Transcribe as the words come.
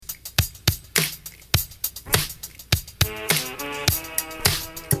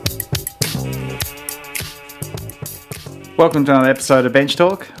Welcome to another episode of Bench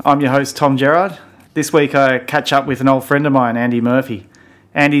Talk. I'm your host, Tom Gerard. This week I catch up with an old friend of mine, Andy Murphy.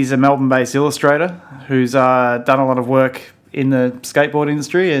 Andy's a Melbourne-based illustrator who's done a lot of work in the skateboard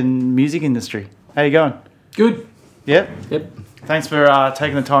industry and music industry. How you going? Good. Yep. Yep. Thanks for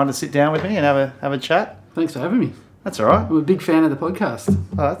taking the time to sit down with me and have a chat. Thanks for having me. That's all right. I'm a big fan of the podcast.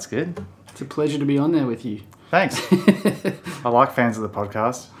 Oh, that's good. It's a pleasure to be on there with you. Thanks. I like fans of the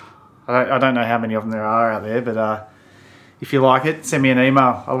podcast. I don't know how many of them there are out there, but if you like it, send me an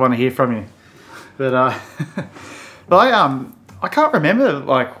email. I want to hear from you. But I can't remember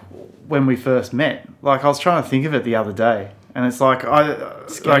like when we first met. Like I was trying to think of it the other day, and it's like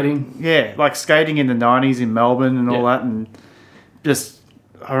Skating. like skating in the 90s in Melbourne and all that, and just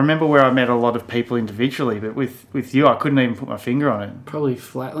I remember where I met a lot of people individually, but with you, I couldn't even put my finger on it. Probably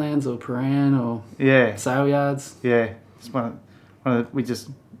Flatlands or Paran or Sale Yards. Yeah, it's one of we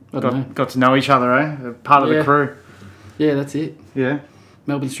just know. got to know each other, eh? Part of the crew. Yeah, that's it. Yeah.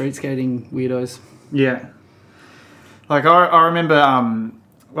 Melbourne street skating weirdos. Yeah. Like I remember,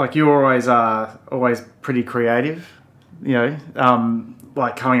 like you were always pretty creative, you know,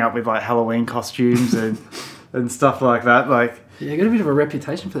 like coming up with like Halloween costumes and stuff like that. Like yeah, I got a bit of a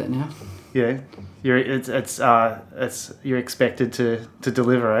reputation for that now. Yeah, you're expected to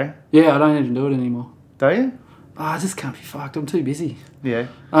deliver, eh? Yeah, I don't even do it anymore. Don't you? Oh, I just can't be fucked. I'm too busy. Yeah.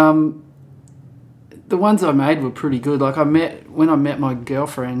 The ones I made were pretty good. Like when I met my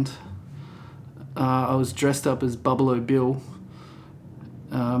girlfriend, I was dressed up as Buffalo Bill.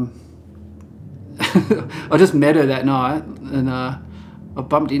 I just met her that night, and I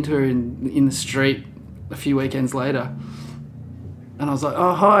bumped into her in the street a few weekends later. And I was like,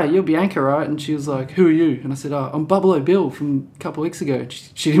 "Oh, hi, you're Bianca, right?" And she was like, "Who are you?" And I said, "Oh, I'm Buffalo Bill from a couple of weeks ago."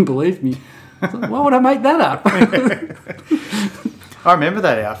 She didn't believe me. I was like, why would I make that up? I remember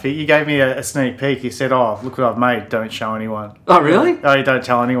that outfit. You gave me a sneak peek. You said, "Oh, look what I've made. Don't show anyone." Oh, really? Oh, you don't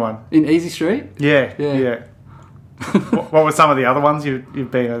tell anyone. In Easy Street? Yeah. What were some of the other ones you've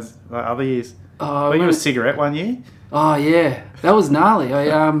been as like, other years? Were you a cigarette one year? Oh, yeah. That was gnarly.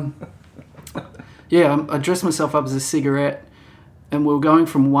 I dressed myself up as a cigarette, and we were going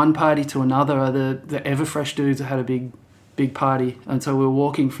from one party to another. The Everfresh dudes had a big party, and so we were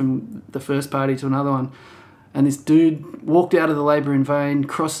walking from the first party to another one, and this dude walked out of the Labour in Vain,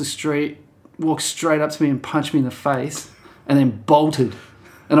 crossed the street, walked straight up to me and punched me in the face, and then bolted.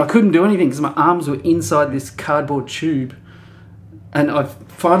 And I couldn't do anything because my arms were inside this cardboard tube, and I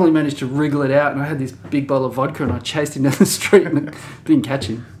finally managed to wriggle it out, and I had this big bottle of vodka, and I chased him down the street and didn't catch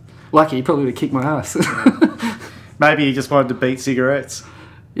him. Lucky, he probably would have kicked my ass. Maybe he just wanted to beat cigarettes.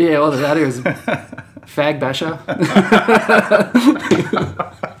 Yeah, well, that was a fag basher.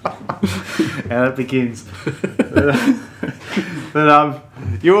 And it begins. But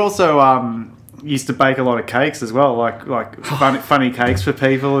you also used to bake a lot of cakes as well, like funny cakes for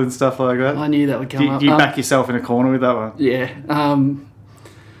people and stuff like that. I knew that would come up. You back yourself in a corner with that one? Yeah.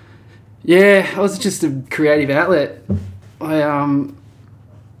 It was just a creative outlet.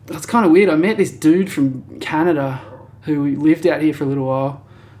 It's kind of weird. I met this dude from Canada who lived out here for a little while,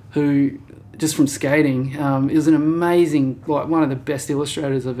 who just from skating. He was an amazing, like one of the best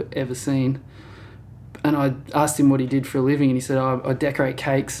illustrators I've ever seen. And I asked him what he did for a living, and he said, "Oh, I decorate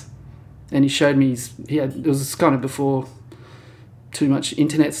cakes." And he showed me it was kind of before too much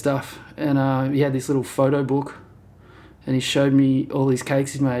internet stuff, and he had this little photo book, and he showed me all these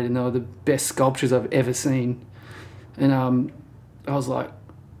cakes he'd made, and they were the best sculptures I've ever seen. And I was like,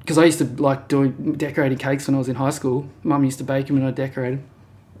 because I used to like decorating cakes when I was in high school. Mum used to bake them and I'd decorate them.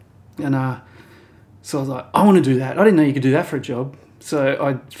 And so I was like, I want to do that. I didn't know you could do that for a job. So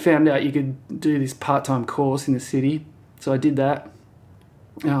I found out you could do this part-time course in the city. So I did that.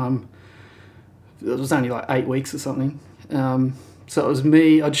 It was only like 8 weeks or something. So it was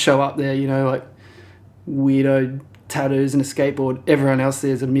me. I'd show up there, you know, like weirdo tattoos and a skateboard. Everyone else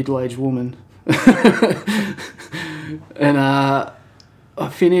there's a middle-aged woman. And I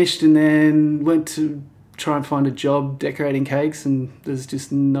finished and then went to try and find a job decorating cakes, and there's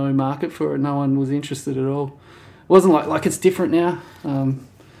just no market for it. No one was interested at all. It wasn't like it's different now.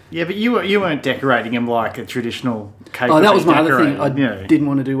 Yeah, but you weren't decorating them like a traditional cake. Oh, that was my other thing. I didn't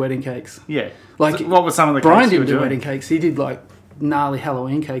want to do wedding cakes. Yeah. Like, so what were some of the Brian cakes you were didn't do doing? wedding cakes. He did like gnarly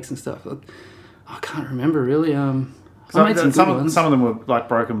Halloween cakes and stuff. I can't remember really. I made some good ones. Some of them were like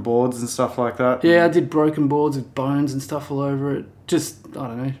broken boards and stuff like that. Yeah, I did broken boards with bones and stuff all over it. Just, I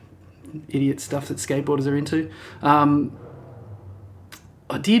don't know, idiot stuff that skateboarders are into. I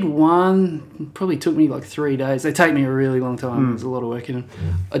did one, probably took me like 3 days. They take me a really long time. There's a lot of work in them.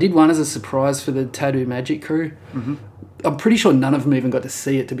 I did one as a surprise for the Tattoo Magic crew. Mm-hmm. I'm pretty sure none of them even got to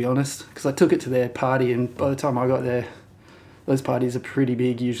see it, to be honest, because I took it to their party, and by the time I got there, Those parties are pretty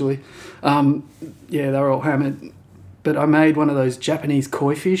big usually. Yeah, they were all hammered. But I made one of those Japanese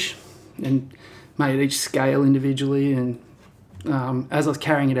koi fish and made each scale individually. And as I was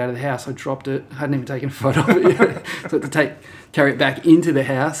carrying it out of the house, I dropped it. I hadn't even taken a photo of it yet. So I had to carry it back into the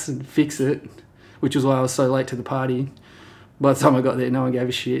house and fix it, which was why I was so late to the party. By the time I got there, no one gave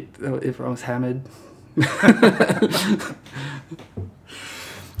a shit. Everyone was hammered.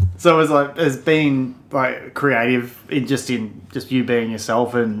 So it's been like creative in just you being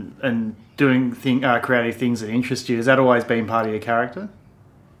yourself and doing creative things that interest you. Has that always been part of your character?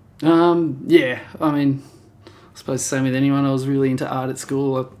 Yeah. I mean, I suppose same with anyone. I was really into art at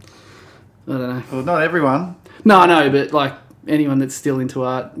school. I don't know. Well, not everyone. No, but like anyone that's still into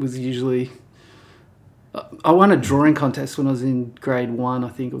art was usually. I won a drawing contest when I was in grade 1, I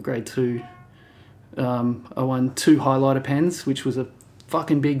think, or grade 2. I won 2 highlighter pens, which was a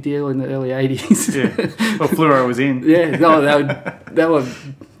fucking big deal in the early 80s. Yeah. Well, fluoro was in. Yeah, no, that were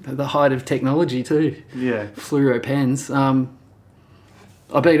the height of technology too. Yeah. Fluoro pens.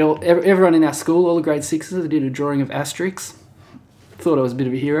 I beat everyone in our school, all the grade 6s. I did a drawing of Asterix. Thought I was a bit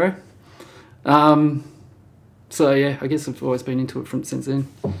of a hero. So yeah, I guess I've always been into it since then.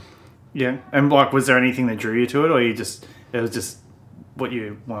 Yeah, and like, was there anything that drew you to it, or it was just what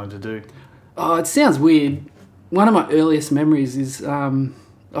you wanted to do? Oh, it sounds weird. One of my earliest memories is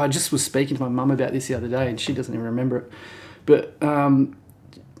I just was speaking to my mum about this the other day, and she doesn't even remember it. But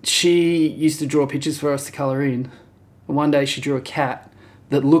she used to draw pictures for us to colour in. And one day she drew a cat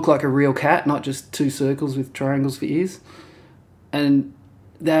that looked like a real cat, not just 2 circles with triangles for ears. And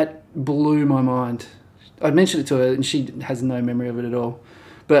that blew my mind. I mentioned it to her, and she has no memory of it at all.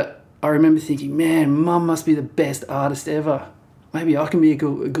 But I remember thinking, man, Mum must be the best artist ever. Maybe I can be a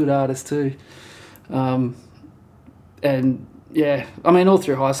good artist too. And yeah, I mean, all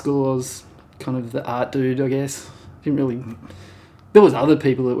through high school I was kind of the art dude, I guess. Didn't really. There was other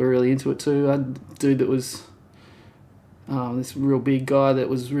people that were really into it too. I had a dude that was this real big guy that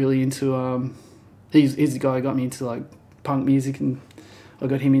was really into. He's the guy who got me into like punk music, and I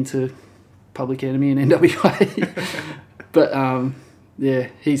got him into Public Enemy and NWA. But yeah,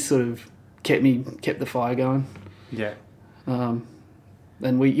 he sort of kept the fire going. Yeah.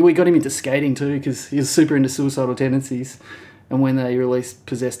 And we got him into skating too, because he was super into Suicidal Tendencies. And when they released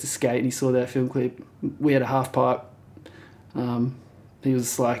Possessed to Skate and he saw that film clip, we had a half pipe. He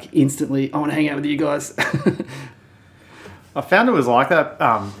was like instantly, I want to hang out with you guys. I found it was like that,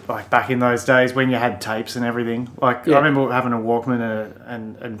 like back in those days when you had tapes and everything. Like, yeah. I remember having a Walkman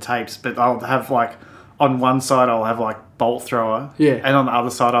and tapes, but I'll have like, on one side I'll have like Bolt Thrower, yeah, and on the other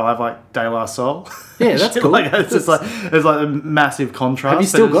side I'll have like De La Soul. Yeah, that's cool. Like, it's like a massive contrast. Have you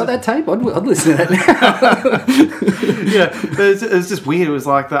still got that tape? I'd listen to that now. Yeah, but it was just weird. It was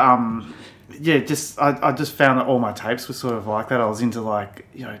like the yeah, I just found that all my tapes were sort of like that. I was into like,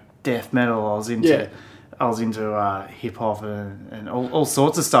 you know, death metal. I was into hip hop and all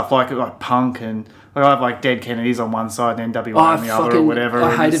sorts of stuff, like punk, and like I have like Dead Kennedys on one side and NWA on the other or whatever.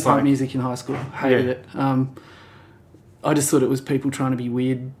 I hated punk music in high school. Hated it. I just thought it was people trying to be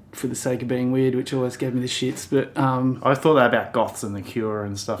weird for the sake of being weird, which always gave me the shits. But I thought that about Goths and The Cure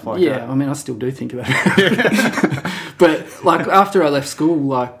and stuff like that. Yeah, I mean, I still do think about it. But like after I left school,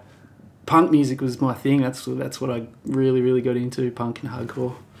 like punk music was my thing. That's what I really, really got into, punk and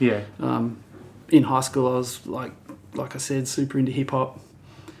hardcore. Yeah. In high school, I was like I said, super into hip hop.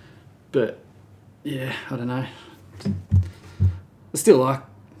 But yeah, I don't know. I still like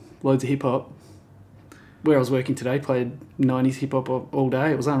loads of hip hop. Where I was working today, played 90s hip hop all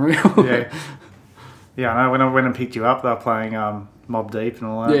day. It was unreal. Yeah. Yeah, I know. When I went and picked you up, they were playing Mobb Deep and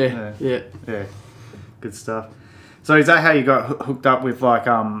all that. Yeah. Good stuff. So is that how you got hooked up with like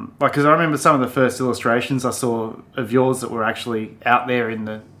because I remember some of the first illustrations I saw of yours that were actually out there in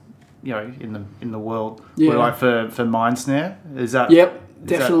the, you know, in the world. Yeah. Were like for Mind Snare. Is that? Yep,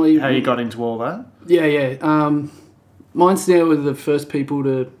 definitely. How you got into all that? Yeah. Mind Snare were the first people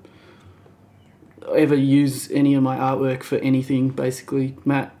to ever use any of my artwork for anything, basically.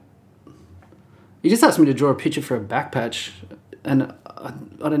 Matt, he just asked me to draw a picture for a back patch, and I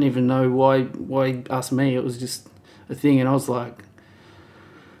don't even know why he asked me. It was just a thing, and I was like,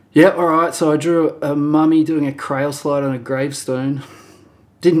 yeah, all right. So I drew a mummy doing a Crayola slide on a gravestone.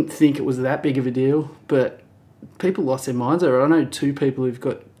 Didn't think it was that big of a deal, but people lost their minds over it. I know 2 people who've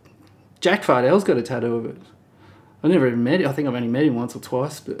got... Jack Fardell's got a tattoo of it. I never even met him. I think I've only met him once or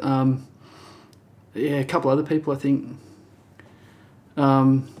twice, but yeah, a couple other people, I think.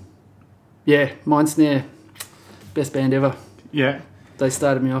 Yeah, Mind Snare, best band ever. Yeah. They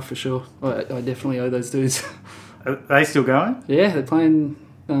started me off for sure. I definitely owe those dudes. Are they still going? Yeah, they're playing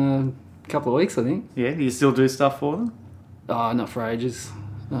a couple of weeks, I think. Yeah, do you still do stuff for them? Oh, not for ages.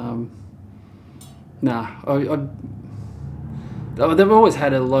 They've always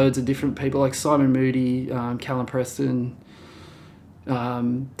had loads of different people like Simon Moody, Callum Preston,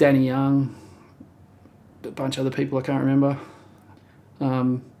 Danny Young, a bunch of other people I can't remember.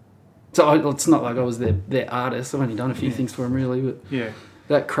 It's not like I was their artist. I've only done a few things for them really, but Yeah.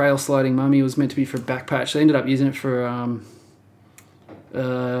 that Crail Sliding Mummy was meant to be for a back patch. They ended up using it for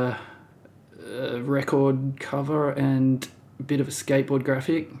a record cover and a bit of a skateboard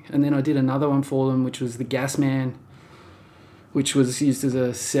graphic. And then I did another one for them, which was the Gas Man, which was used as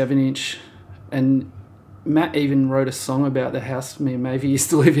a 7-inch. And Matt even wrote a song about the house me and Mavie used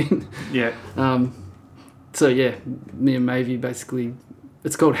to live in. Yeah. So yeah, me and Mavie basically,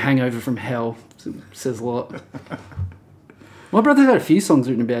 it's called Hangover from Hell. It says a lot. My brother had a few songs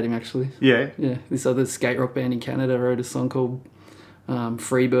written about him actually. Yeah. Yeah, this other skate rock band in Canada wrote a song called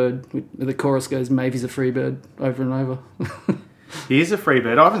Freebird. The chorus goes, Mavie's a freebird, over and over. He is a free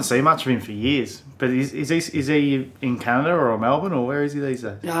bird. I haven't seen much of him for years. But is he in Canada or Melbourne, or where is he these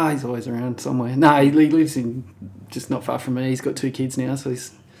days? He's always around somewhere. No, he lives in just not far from me. He's got 2 kids now, so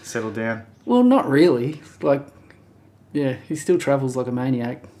he's... Settled down. Well, not really. Like, yeah, he still travels like a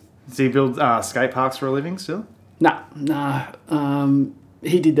maniac. Does he build skate parks for a living still? Nah.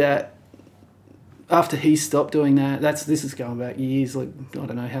 He did that after he stopped doing that. This is going back years, like, I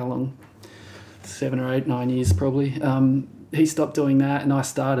don't know how long, 7 or 8, 9 years probably. He stopped doing that and I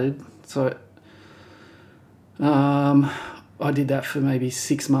started. So I did that for maybe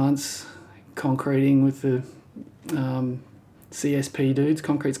 6 months, concreting with the CSP dudes,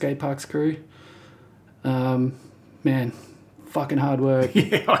 Concrete Skate Parks crew. Man, fucking hard work.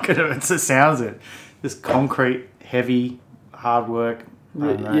 Yeah, I could have. It sounds it. Just concrete, heavy, hard work.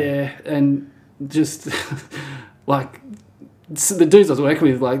 Yeah, and just like the dudes I was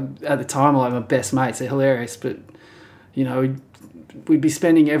working with, like at the time, like my best mates. They're hilarious, but you know, we'd be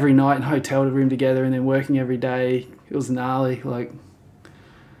spending every night in hotel room together and then working every day. It was gnarly. Like,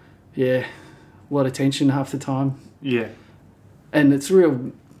 yeah, a lot of tension half the time. Yeah. And it's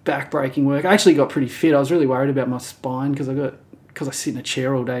real back-breaking work. I actually got pretty fit. I was really worried about my spine because I sit in a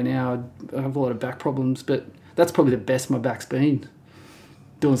chair all day now. I have a lot of back problems, but that's probably the best my back's been,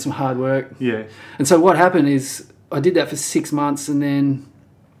 doing some hard work. Yeah. And so what happened is I did that for 6 months, and then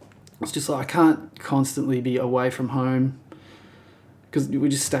it's just like I can't constantly be away from home because we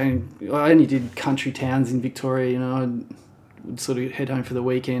just staying. I only did country towns in Victoria, you know. And would sort of head home for the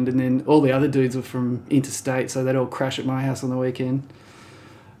weekend, and then all the other dudes were from interstate, so they'd all crash at my house on the weekend.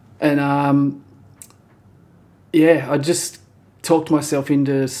 And I just talked myself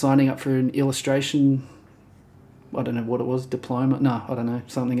into signing up for an illustration. I don't know what it was, diploma. No, I don't know,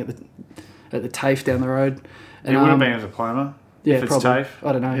 something at the TAFE down the road. And It would have been a diploma. Yeah, if it's probably. TAFE.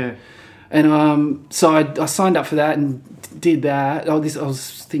 I don't know. Yeah. And so I signed up for that and did that. I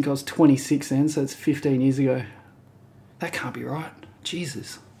was 26 then, so it's 15 years ago. That can't be right.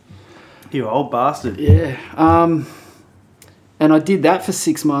 Jesus. You old bastard. Yeah. And I did that for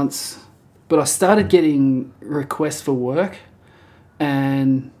 6 months, but I started getting requests for work,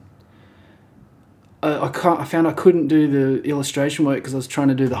 and I found I couldn't do the illustration work because I was trying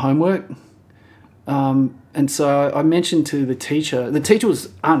to do the homework. And so I mentioned to the teacher. The teacher was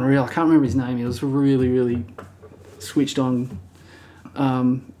unreal. I can't remember his name. He was really, really switched on.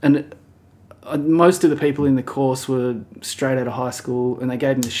 Most of the people in the course were straight out of high school, and they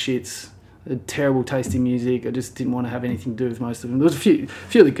gave me the shits. They had terrible taste in music. I just didn't want to have anything to do with most of them. There was a few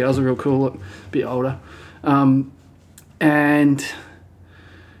of the girls were real cool, a bit older. And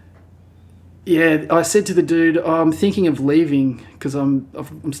yeah, I said to the dude, I'm thinking of leaving because I'm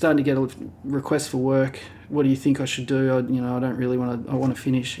starting to get a request for work. What do you think I should do? I don't really want to. I want to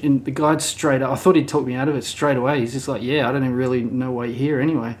finish. And the guy straight up, I thought he'd talk me out of it straight away. He's just like, yeah, I don't even really know why you're here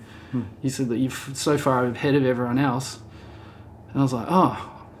anyway. He said that you're so far ahead of everyone else. And I was like, oh,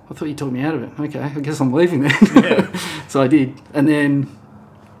 I thought you talked me out of it. Okay, I guess I'm leaving then. Yeah. So I did. And then,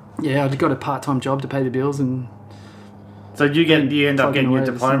 yeah, I got a part-time job to pay the bills. And so you end up getting your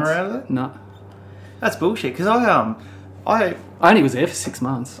diploma out of it? No. That's bullshit, because I only was there for 6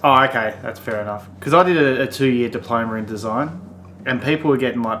 months. Oh, okay, that's fair enough. Because I did a 2-year diploma in design, and people were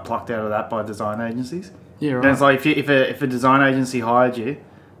getting like plucked out of that by design agencies. Yeah, right. And it's like if a design agency hired you,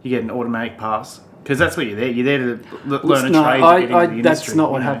 you get an automatic pass because that's what you're there. You're there to learn a trade. Get into the industry, that's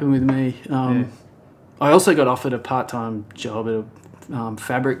not what happened with me. I also got offered a part-time job at a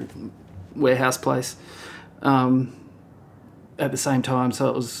fabric warehouse place at the same time. So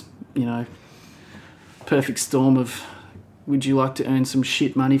it was, perfect storm of, would you like to earn some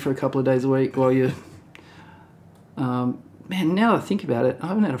shit money for a couple of days a week while you... man, now that I think about it, I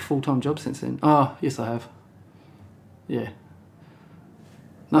haven't had a full-time job since then. Oh, yes, I have. Yeah.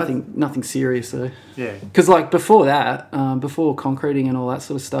 Nothing serious though. Yeah. Because like before that, before concreting and all that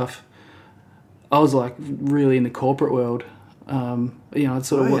sort of stuff, I was like really in the corporate world. It's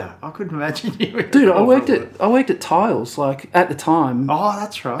sort of I couldn't imagine you. Dude, I worked at Tiles. Like at the time. Oh,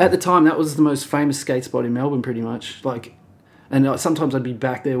 that's right. At the time, that was the most famous skate spot in Melbourne, pretty much. Like, and sometimes I'd be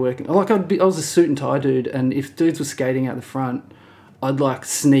back there working. Like I was a suit and tie dude, and if dudes were skating out the front, I'd like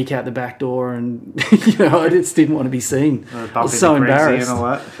sneak out the back door, and I just didn't want to be seen. I was so embarrassed. And all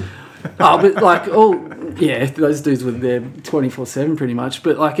that. But like those dudes were there 24/7 pretty much.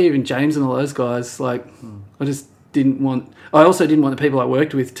 But like even James and all those guys, like I just didn't want. I also didn't want the people I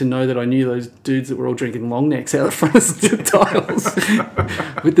worked with to know that I knew those dudes that were all drinking long necks out the front of the Tiles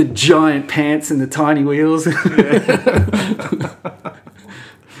with the giant pants and the tiny wheels.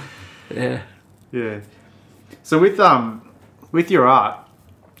 Yeah. Yeah. So with your art,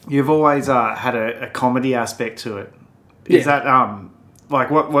 you've always had a comedy aspect to it. Is that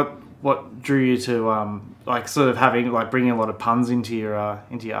like what drew you to like sort of having like bringing a lot of puns into your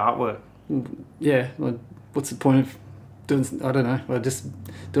artwork? Yeah. Well, what's the point of doing? I don't know. Well, just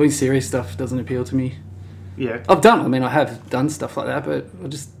doing serious stuff doesn't appeal to me. Yeah. I have done stuff like that, but I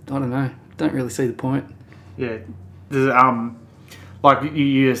don't know. Don't really see the point. Yeah. Does it, like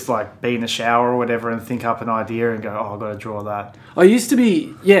you just like be in the shower or whatever and think up an idea and go, oh, I've got to draw that. I used to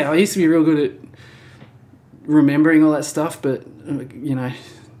be real good at remembering all that stuff, but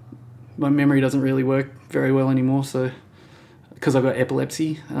my memory doesn't really work very well anymore. So, because I've got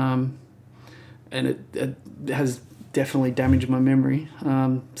epilepsy, and it has definitely damaged my memory.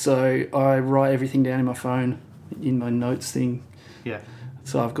 So I write everything down in my phone, in my notes thing. Yeah.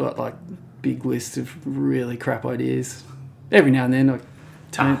 So I've got like big lists of really crap ideas. Every now and then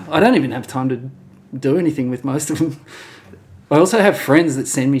I don't even have time to do anything with most of them. I also have friends that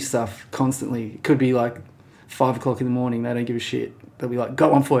send me stuff constantly. It could be like 5 o'clock in the morning. They don't give a shit. They'll be like,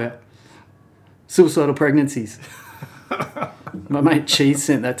 got one for you. Suicidal pregnancies. My mate Cheese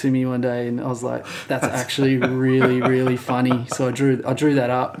sent that to me one day, and I was like, that's actually really, really funny. So I drew that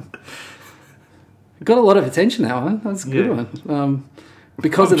up. It got a lot of attention, that one. That's a good one.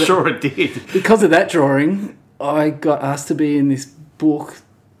 Because I'm sure it did. Because of that drawing, I got asked to be in this book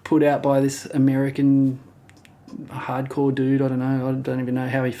put out by this American hardcore dude. I don't know. I don't even know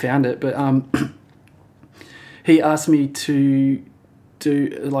how he found it, but he asked me to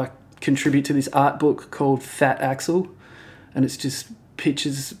contribute to this art book called Fat Axel, and it's just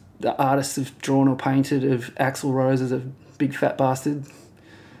pictures the artists have drawn or painted of Axl Rose as a big fat bastard.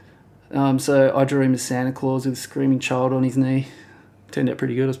 So I drew him as Santa Claus with a screaming child on his knee. Turned out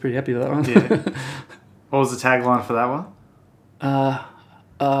pretty good. I was pretty happy with that one. Yeah. What was the tagline for that one?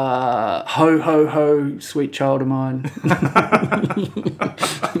 Ho, ho, ho, sweet child of mine.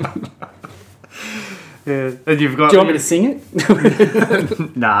 Yeah. And you've got... Do you want me to sing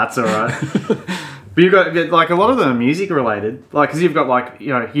it? Nah, it's all right. But you've got, like, a lot of them are music related. Like, because you've got, like,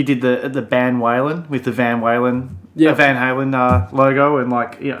 you did the Van Whalen with the Van Whalen... Yeah. Van Halen logo and,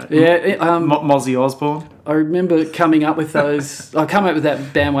 like, Mozzie Osbourne. I remember coming up with those... I came up with that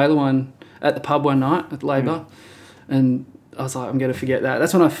Van Whalen one at the pub one night at Labour, and I was like, I'm going to forget that.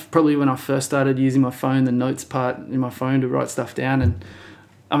 That's when I first started using my phone, the notes part in my phone to write stuff down. And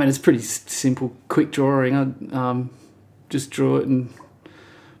I mean, it's pretty simple, quick drawing. I just drew it and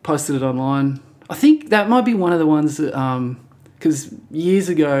posted it online. I think that might be one of the ones that, because years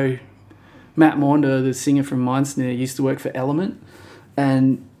ago, Matt Maunder, the singer from Mindsnare, used to work for Element,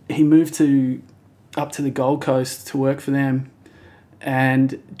 and he moved up to the Gold Coast to work for them.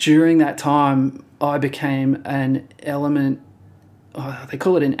 And during that time, I became an Element, they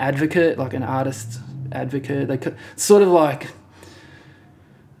call it an advocate, like an artist advocate. Sort of like,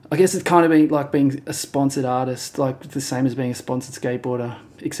 I guess it's kind of being a sponsored artist, like the same as being a sponsored skateboarder,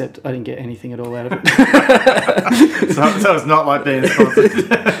 except I didn't get anything at all out of it. so it's not like being sponsored.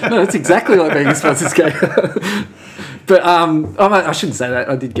 No, it's exactly like being a sponsored skater. But I shouldn't say that.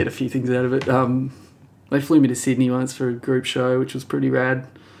 I did get a few things out of it. They flew me to Sydney once for a group show, which was pretty rad.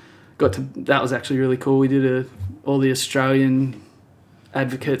 That was actually really cool. We did all the Australian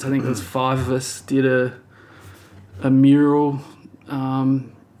advocates. I think there was 5 of us. Did a mural,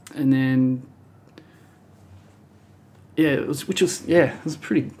 and then it was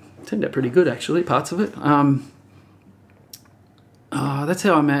turned out pretty good actually. Parts of it. That's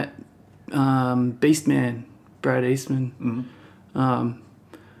how I met Beastman, Brad Eastman, and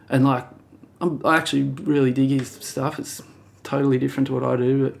like. I actually really dig his stuff. It's totally different to what I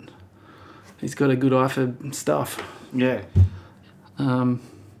do, but he's got a good eye for stuff. Yeah. So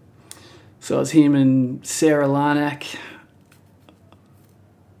it was him and Sarah Larnack.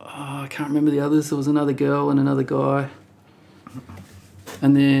 I can't remember the others. There was another girl and another guy.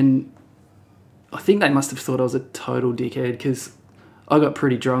 And then I think they must have thought I was a total dickhead because I got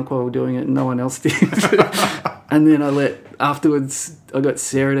pretty drunk while we were doing it and no one else did. And then afterwards, I got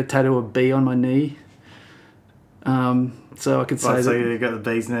Sarah to tattoo a bee on my knee. So I could say so you got the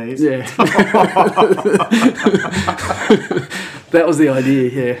bee's knees? Yeah. That was the idea,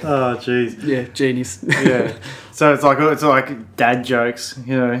 yeah. Oh, jeez. Yeah, genius. Yeah. So it's like dad jokes,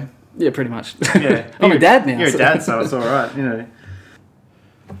 you know. Yeah, pretty much. Yeah. I'm a dad now. You're a dad, so it's all right, you know.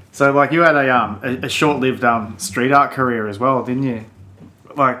 So like you had a short-lived street art career as well, didn't you?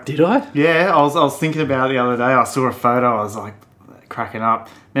 Like, did I? Yeah, I was thinking about it the other day. I saw a photo. I was like cracking up.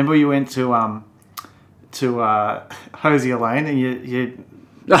 Remember you went to Hosier Lane and you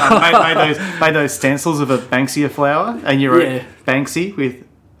made those stencils of a Banksia flower and you wrote Banksy with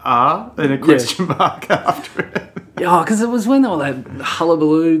R and a question mark after it. Yeah, because it was when all that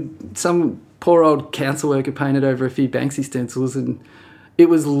hullabaloo, some poor old council worker painted over a few Banksy stencils, and it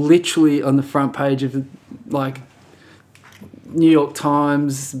was literally on the front page of like New York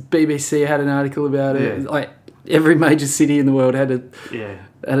Times, BBC had an article about it. Like every major city in the world had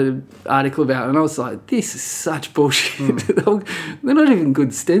an article about it, and I was like, this is such bullshit. They're not even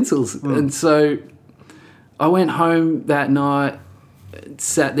good stencils. And so I went home that night,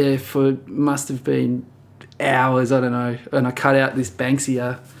 sat there for must have been hours, I don't know, and I cut out this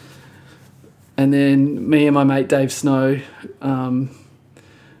Banksia, and then me and my mate Dave Snow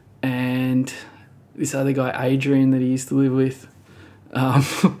and this other guy Adrian that he used to live with,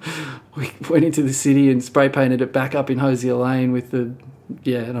 we went into the city and spray painted it back up in Hosier Lane with and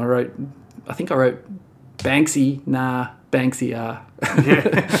I wrote Banksy, Banksia.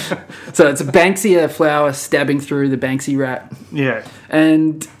 Yeah. So it's a Banksia flower stabbing through the Banksy wrap. Yeah.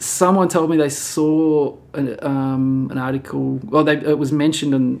 And someone told me they saw an article. Well, it was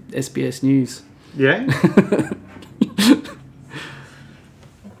mentioned on SBS News. Yeah.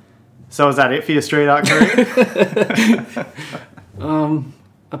 So was that it for your street art career?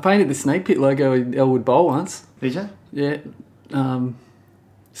 I painted the Snake Pit logo in Elwood Bowl once. Did you? Yeah.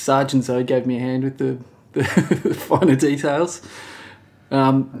 Sergeant Zoe gave me a hand with the finer details.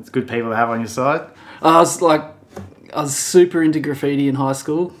 It's good people to have on your side. I was super into graffiti in high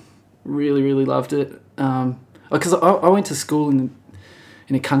school. Really, really loved it. Because I went to school in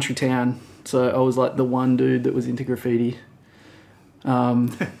a country town, so I was like the one dude that was into graffiti.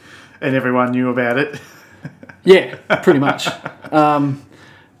 And everyone knew about it. Yeah, pretty much.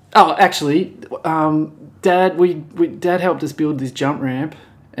 Actually, Dad helped us build this jump ramp,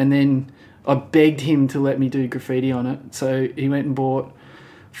 and then I begged him to let me do graffiti on it. So he went and bought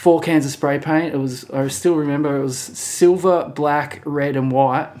 4 cans of spray paint. I still remember it was silver, black, red, and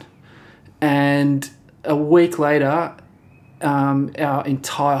white. And a week later, our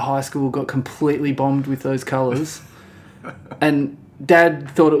entire high school got completely bombed with those colours. And Dad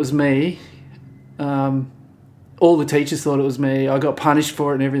thought it was me. All the teachers thought it was me. I got punished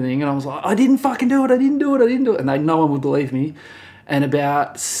for it and everything. And I was like, I didn't fucking do it. I didn't do it. And no one would believe me. And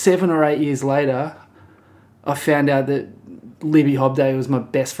about 7 or 8 years later, I found out that Libby Hobday was my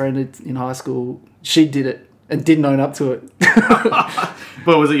best friend in high school. She did it and didn't own up to it.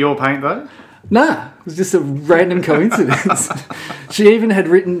 But was it your paint though? Nah, it was just a random coincidence. She even had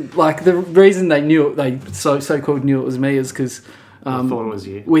written, like, the reason they knew it, they so-called knew it was me, is because I thought it was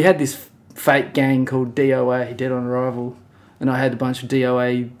you. We had this fake gang called DOA, Dead on Arrival, and I had a bunch of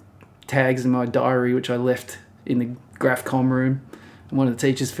DOA tags in my diary, which I left in the GraphCom room, and one of the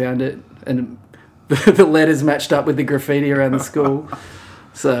teachers found it, and the letters matched up with the graffiti around the school.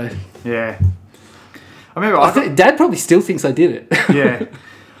 So yeah, I remember. Dad probably still thinks I did it. Yeah,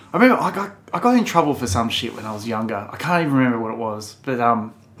 I remember I got in trouble for some shit when I was younger. I can't even remember what it was, but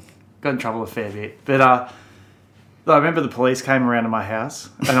got in trouble a fair bit. But I remember the police came around to my house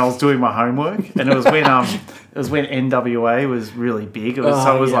and I was doing my homework, and it was when NWA was really big. It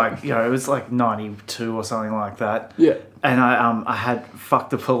was like, you know, it was like 92 or something like that. Yeah. And I had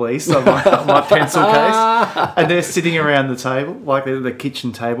 "fuck the police" on my pencil case, and they're sitting around the table, like the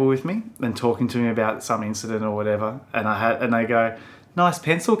kitchen table with me, and talking to me about some incident or whatever. And they go, "Nice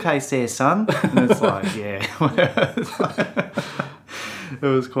pencil case there, son." And it's like, yeah. It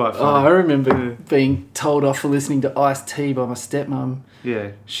was quite funny. I remember being told off for listening to Ice-T by my stepmom.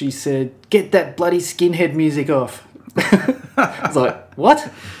 Yeah. She said, "Get that bloody skinhead music off." I was like,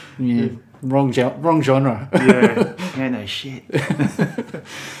 what? Yeah, wrong genre. Yeah, no shit.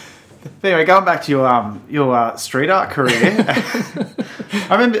 Anyway, going back to your street art career,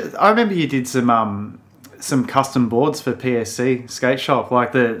 I remember you did some custom boards for PSC Skate Shop,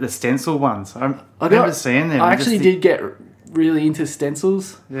 like the stencil ones. I remember seeing them. I actually did get really into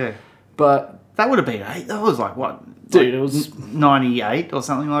stencils. Yeah. But That would have been eight. That was like what, Dude, it was 98 or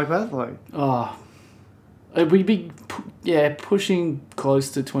something like that. Like, we'd be pushing close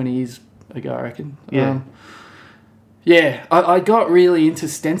to 20 years ago, I reckon. Yeah. I got really into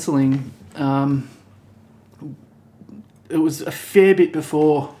stenciling. It was a fair bit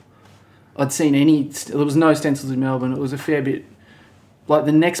before I'd seen any. There was no stencils in Melbourne. It was a fair bit. Like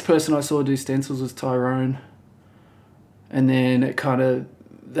the next person I saw do stencils was Tyrone, and then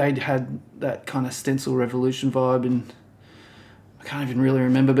they'd had that kind of stencil revolution vibe, and I can't even really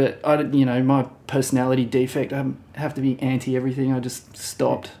remember. But my personality defect, I have to be anti everything. I just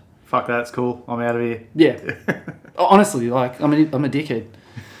stopped. Fuck that, it's cool. I'm out of here. Yeah, honestly, like I'm a dickhead.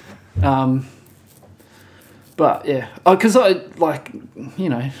 But yeah, because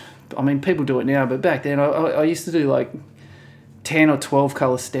people do it now, but back then I used to do like 10 or 12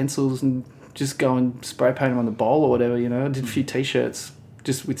 colour stencils and just go and spray paint them on the bowl or whatever, I did a few t-shirts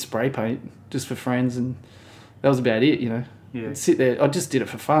just with spray paint, just for friends, and that was about it, Yeah. I'd sit there, I just did it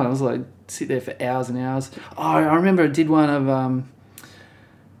for fun. I was like, sit there for hours and hours. Oh, I remember I did one of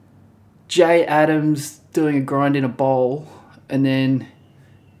Jay Adams doing a grind in a bowl, and then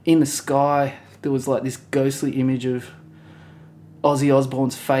in the sky there was like this ghostly image of Ozzy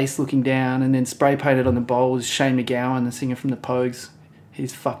Osbourne's face looking down, and then spray painted on the bowl was Shane McGowan, the singer from the Pogues,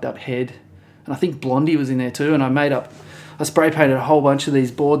 his fucked up head. And I think Blondie was in there too, and I spray painted a whole bunch of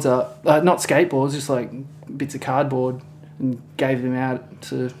these boards up, not skateboards, just like bits of cardboard, and gave them out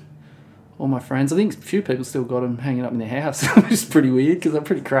to all my friends. I think a few people still got them hanging up in their house, which is pretty weird because they're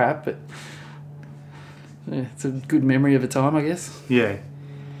pretty crap, but yeah, it's a good memory of a time, I guess. Yeah.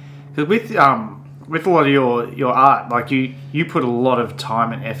 Because with a lot of your art, like you put a lot of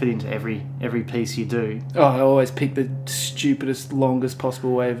time and effort into every piece you do. Oh, I always pick the stupidest, longest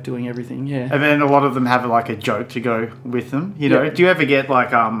possible way of doing everything. Yeah. And then a lot of them have like a joke to go with them. Yep. Do you ever get like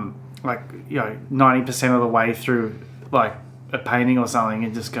 90% of the way through like a painting or something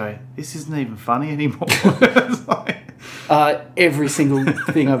and just go, this isn't even funny anymore? It's like... Every single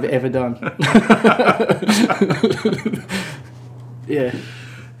thing I've ever done. Yeah.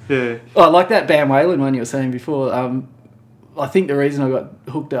 Yeah. Oh, like that Van Whalen one you were saying before. I think the reason I got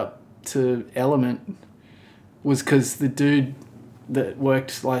hooked up to Element was because the dude that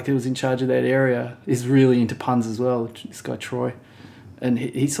worked, like, who was in charge of that area, is really into puns as well. This guy Troy, and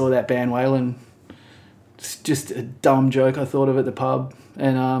he saw that Van Whalen. It's just a dumb joke I thought of at the pub,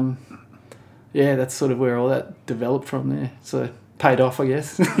 and that's sort of where all that developed from there. So paid off, I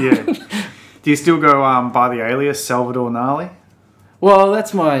guess. Yeah. Do you still go by the alias Salvador Gnarly? Well,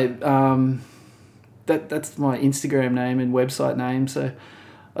 that's my that's my Instagram name and website name. So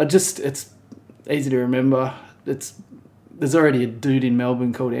it's easy to remember. There's already a dude in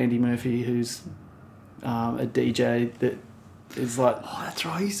Melbourne called Andy Murphy who's a DJ that is like... Oh, that's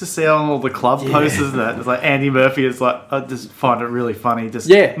right. I used to see on all the club posters and that. It's like Andy Murphy is like... I just find it really funny just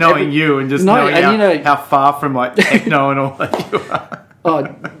knowing you and just knowing how far from like techno and all that you are.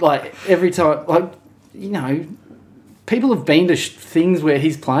 Oh, like every time... Like, people have been to things where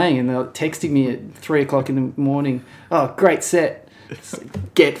he's playing and they're texting me at 3 o'clock in the morning. Oh, great set.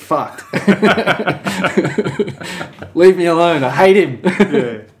 Get fucked. Leave me alone. I hate him.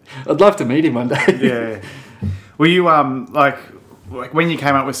 Yeah. I'd love to meet him one day. Yeah. Were you like when you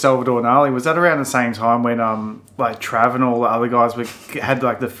came up with Salvador Gnarly, was that around the same time when like Trav and all the other guys had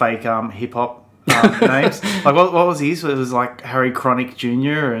like the fake hip hop names? Like what was his? It was like Harry Chronic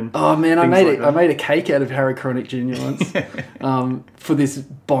Jr. and oh man, I made a cake out of Harry Chronic Jr. once. For this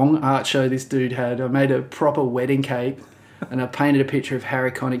bong art show this dude had. I made a proper wedding cake and I painted a picture of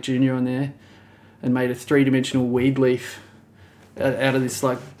Harry Chronic Jr. on there and made a 3-dimensional weed leaf out of this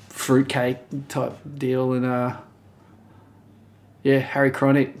like fruit cake type deal, and Harry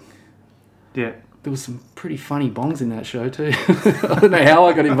Chronic. Yeah. There was some pretty funny bongs in that show too. I don't know how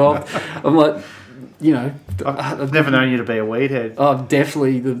I got involved. I'm like, I've never known you to be a weed head. I'm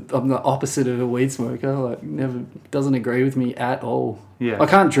definitely I'm the opposite of a weed smoker. Like, never, doesn't agree with me at all. Yeah. I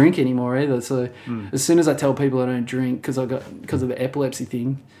can't drink anymore either. So as soon as I tell people I don't drink because of the epilepsy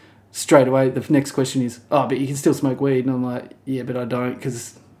thing, straight away the next question is, oh, but you can still smoke weed, and I'm like, yeah, but I don't,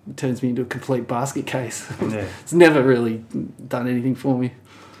 because it turns me into a complete basket case. Yeah. It's never really done anything for me.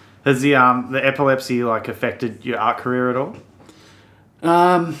 Has the epilepsy like affected your art career at all?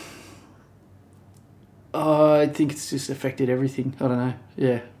 I think it's just affected everything. I don't know.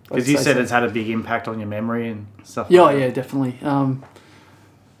 Yeah. Because you said it's had a big impact on your memory and stuff. Yeah, definitely.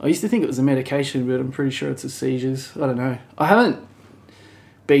 I used to think it was a medication, but I'm pretty sure it's the seizures. I don't know. I haven't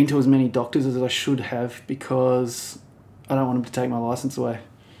been to as many doctors as I should have because I don't want them to take my license away.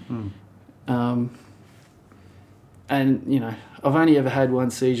 And, I've only ever had one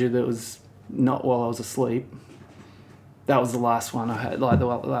seizure that was not while I was asleep. That was the last one I had, like the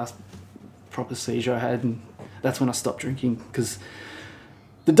last proper seizure I had, and that's when I stopped drinking, because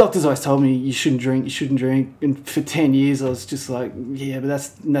the doctors always told me you shouldn't drink, and for 10 years I was just like, yeah, but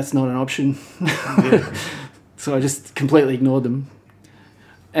that's not an option. Yeah. So I just completely ignored them.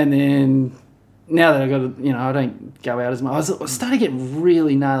 And then now that I got, I don't go out as much. I started to get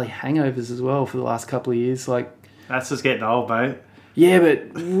really gnarly hangovers as well for the last couple of years. Like, That's just getting old, mate. yeah, but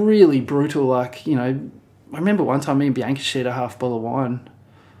really brutal. Like, I remember one time me and Bianca shared a half bottle of wine,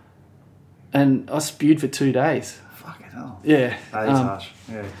 and I spewed for 2 days. Fucking hell. Yeah. That is harsh.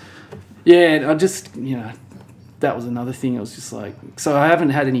 Yeah. Yeah, and I just, that was another thing. It was just like, so I haven't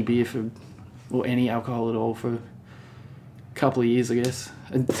had any beer or any alcohol at all for a couple of years, I guess.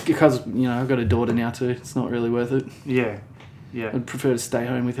 And because, I've got a daughter now too. It's not really worth it. Yeah. Yeah. I'd prefer to stay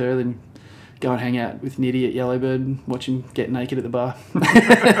home with her than go and hang out with Nitty at Yellowbird and watch him get naked at the bar.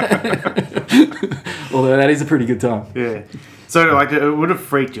 Although that is a pretty good time. Yeah. So, like, it would have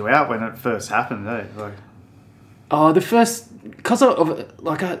freaked you out when it first happened, eh? Like, Oh, because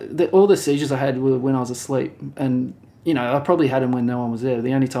all the seizures I had were when I was asleep, and I probably had them when no one was there.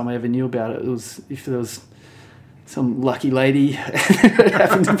 The only time I ever knew about it was if there was some lucky lady that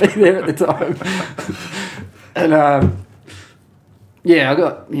happened to be there at the time. And I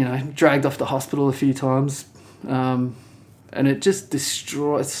got dragged off to hospital a few times, and it just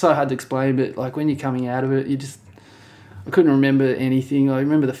destroyed. It's so hard to explain, but like when you're coming out of it, I couldn't remember anything. I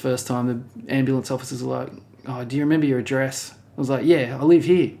remember the first time the ambulance officers were like, "Oh, do you remember your address?" I was like, "Yeah, I live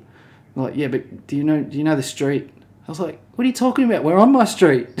here." They're like, "Yeah, but do you know the street?" I was like, "What are you talking about? We're on my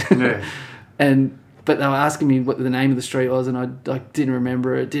street." yeah. But they were asking me what the name of the street was, and I didn't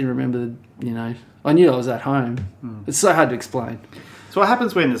remember it. Didn't remember, I knew I was at home. It's so hard to explain. So what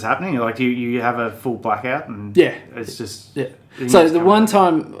happens when it's happening? Like, you have a full blackout and Yeah. it's just... Yeah. So the one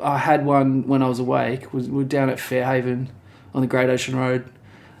time I had one when I was awake we were down at Fairhaven on the Great Ocean Road,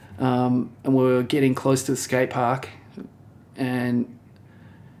 and we were getting close to the skate park, and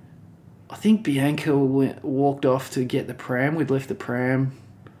I think Bianca walked off to get the pram. We'd left the pram,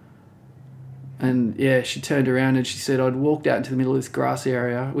 and yeah, she turned around and she said I'd walked out into the middle of this grass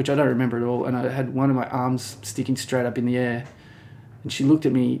area, which I don't remember at all, and I had one of my arms sticking straight up in the air, and she looked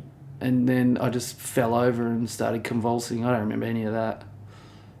at me, and then I just fell over and started convulsing. I don't remember any of that.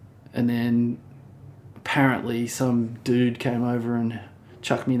 And then apparently some dude came over and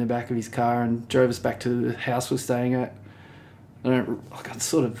chucked me in the back of his car and drove us back to the house we're staying at. I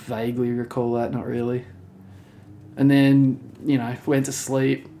sort of vaguely recall that, not really. And then, went to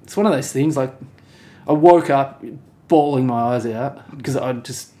sleep. It's one of those things, like, I woke up bawling my eyes out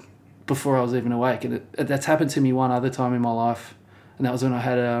because before I was even awake. And that's happened to me one other time in my life. And that was when I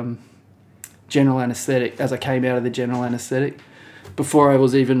had general anaesthetic, as I came out of the general anaesthetic. Before I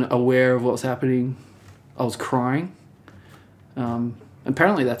was even aware of what was happening, I was crying.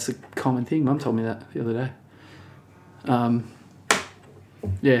 Apparently that's a common thing. Mum told me that the other day.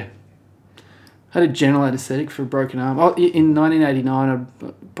 Yeah. I had a general anaesthetic for a broken arm. In 1989, I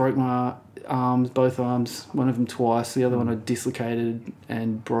broke my arms, both arms, one of them twice. The other one I dislocated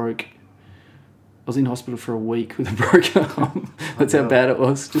and broke. I was in hospital for a week with a broken arm. That's how bad it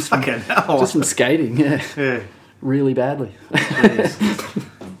was. Just from skating, yeah. Yeah. Really badly.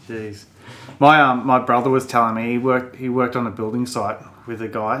 Jeez. My brother was telling me he worked on a building site with a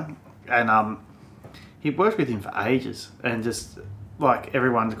guy, and he worked with him for ages, and just like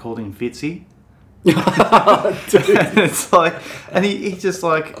everyone called him Fitzy. And it's like, and he just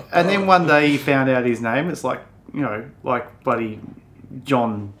like, and then one day he found out his name. It's like, like bloody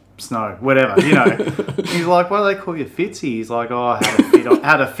John Snow, whatever, He's like, why do they call you Fitzy? He's like, oh, I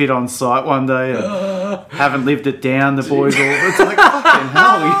had a fit on site one day and haven't lived it down. The boys all, it's like, fucking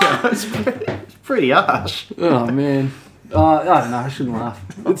hell, it's pretty harsh. Oh man, I don't know. I shouldn't laugh.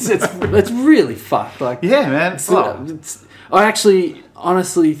 It's really fucked. Like, yeah, man. I actually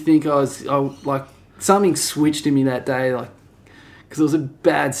honestly think I like something switched in me that day, like, because it was a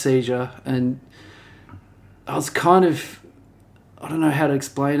bad seizure, and I was kind of, I don't know how to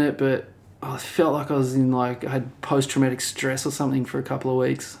explain it, but I felt like I was I had post-traumatic stress or something for a couple of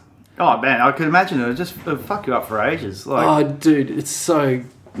weeks. Oh man, I could imagine it would fuck you up for ages. Like, oh dude, it's so,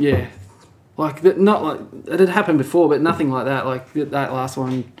 yeah. Like, not like, it had happened before, but nothing like that. Like, that last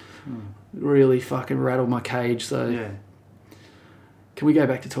one really fucking rattled my cage, so. Yeah. Can we go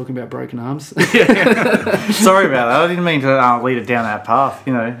back to talking about broken arms? Sorry about that. I didn't mean to lead it down that path.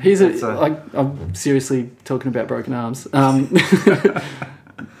 I'm seriously talking about broken arms. Me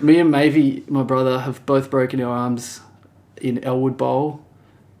and Mavie, my brother, have both broken our arms in Elwood Bowl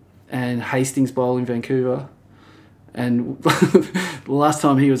and Hastings Bowl in Vancouver. And the last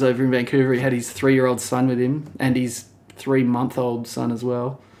time he was over in Vancouver, he had his 3-year-old son with him and his 3-month-old son as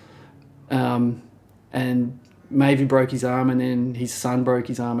well. And Mavey broke his arm, and then his son broke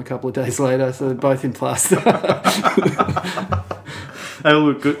his arm a couple of days later. So they're both in plaster. They'll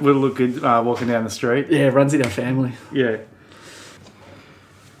look good. Will look good walking down the street. Yeah, it runs in our family. Yeah.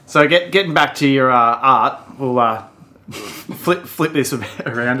 So getting back to your art, we'll flip this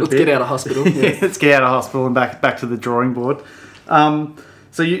around a bit. Let's get out of hospital. Yeah. Let's get out of hospital and back to the drawing board.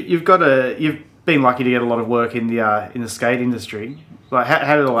 So you've been lucky to get a lot of work in the skate industry. Like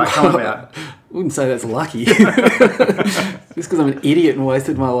how did all that come about? I wouldn't say that's lucky. Just because I'm an idiot and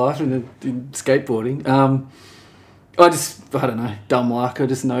wasted my life in skateboarding. I don't know, dumb luck. I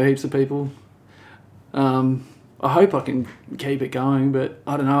just know heaps of people. I hope I can keep it going, but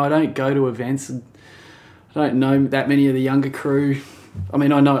I don't know. I don't go to events, and I don't know that many of the younger crew. I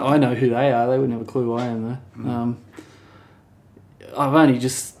mean, I know who they are. They wouldn't have a clue who I am, though. I've only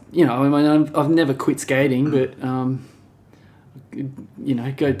just, I've never quit skating, but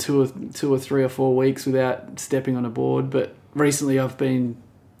go two or 3 or 4 weeks without stepping on a board. But recently, I've been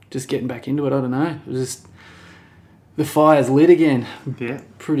just getting back into it. I don't know. The fire's lit again. Yeah.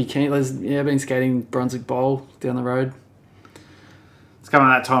 Pretty keen. I've been skating Brunswick Bowl down the road. It's coming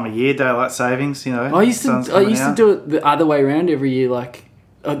that time of year, daylight savings, I used to do it the other way around every year. Like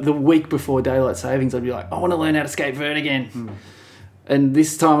the week before daylight savings, I'd be like, I want to learn how to skate vert again. And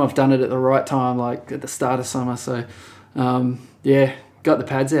this time I've done it at the right time, like at the start of summer. So, got the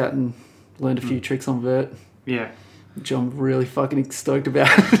pads out and learned a few tricks on vert. Yeah. Which I'm really fucking stoked about.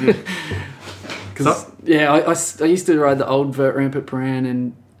 I used to ride the old vert ramp at Paran,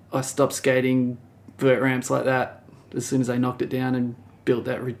 and I stopped skating vert ramps like that as soon as they knocked it down and built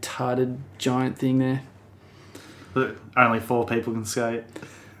that retarded giant thing there. But only 4 people can skate.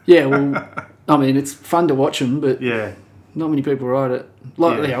 Yeah, well, I mean, it's fun to watch them, but yeah, not many people ride it.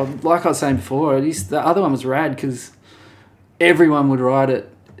 Like I was saying before, the other one was rad because everyone would ride it.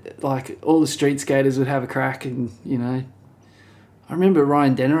 Like, all the street skaters would have a crack, and, I remember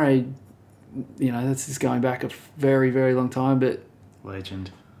Ryan Denneray, that's just going back a very, very long time, but... Legend.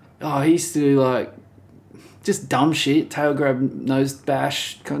 Oh, he used to do, like, just dumb shit, tail grab, nose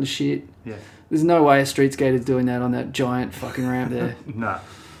bash kind of shit. Yeah. There's no way a street skater's doing that on that giant fucking ramp there. No.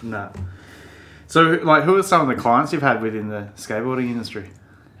 So, like, who are some of the clients you've had within the skateboarding industry?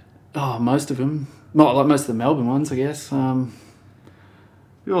 Oh, most of them. Not like most of the Melbourne ones, I guess.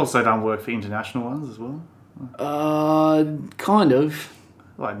 You've also done work for international ones as well? Kind of.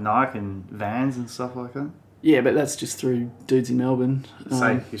 Like Nike and Vans and stuff like that? Yeah, but that's just through dudes in Melbourne.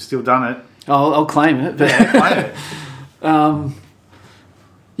 You've still done it. I'll claim it. But Claim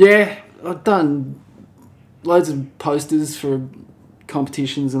it. I've done loads of posters for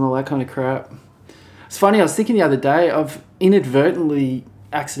competitions and all that kind of crap. It's funny, I was thinking the other day, I've inadvertently,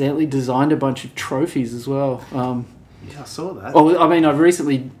 accidentally designed a bunch of trophies as well. Yeah, I saw that. Well, I mean, I've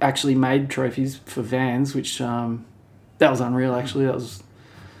recently actually made trophies for Vans, which that was unreal. Actually, that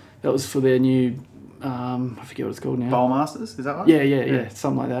was for their new I forget what it's called now. Bowlmasters, is that right? Yeah,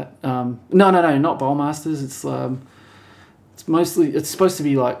 something like that. No, not Bowlmasters. It's supposed to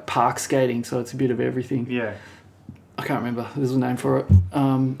be like park skating, so it's a bit of everything. Yeah. I can't remember. There's a name for it.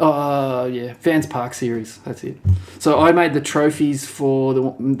 Vans Park Series. That's it. So I made the trophies for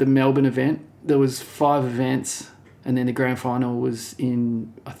the Melbourne event. There was 5 events. And then the grand final was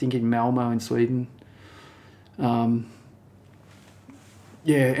in Malmo in Sweden. Andrew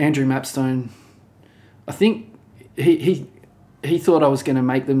Mapstone, I think he thought I was going to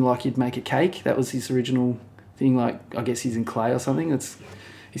make them like you'd make a cake. That was his original thing. Like, I guess he's in clay or something.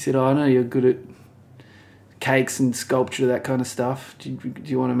 He said, I know you're good at cakes and sculpture, that kind of stuff. Do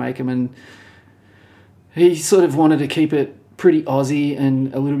you want to make them? And he sort of wanted to keep it pretty Aussie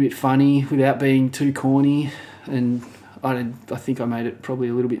and a little bit funny without being too corny. And I think I made it probably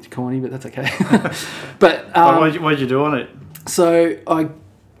a little bit corny, but that's okay. But what did you do on it? So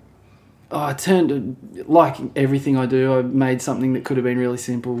I turned to, like everything I do, I made something that could have been really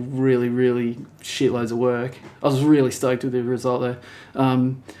simple, really, really shitloads of work. I was really stoked with the result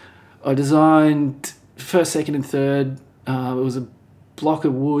though. I designed first, second and third. It was a block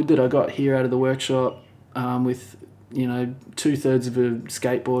of wood that I got here out of the workshop with 2/3 of a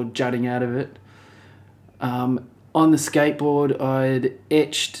skateboard jutting out of it. On the skateboard, I'd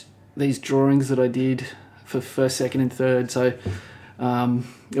etched these drawings that I did for first, second, and third. So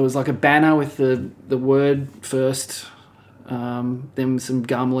it was like a banner with the word first, then some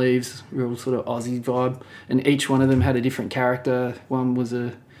gum leaves, real sort of Aussie vibe, and each one of them had a different character. One was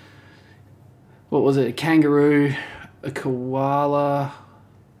a kangaroo, a koala,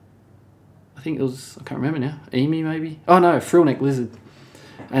 I I think it was, I can't remember now, emu maybe? Oh no, frillneck lizard.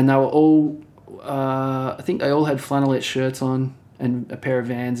 And they were all, I think they all had flannelette shirts on and a pair of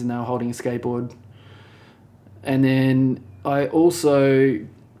Vans, and they were holding a skateboard. And then I also,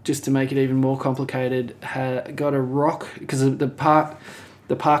 just to make it even more complicated, got a rock, because the park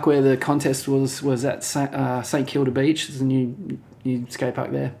where the contest was at St Kilda Beach. There's a new skate park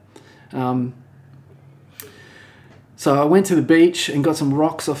there. So I went to the beach and got some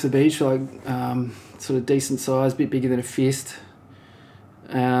rocks off the beach, like sort of decent size, a bit bigger than a fist.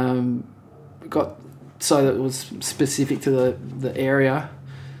 Got so that it was specific to the area.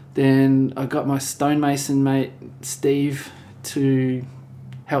 Then I got my stonemason mate Steve to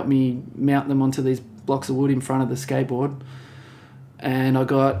help me mount them onto these blocks of wood in front of the skateboard. And I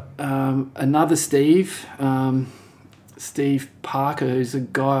got another Steve, Steve Parker, who's a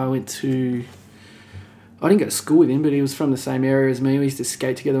guy I didn't go to school with him, but he was from the same area as me. We used to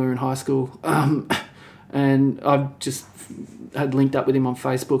skate together when we were in high school. And I've just had linked up with him on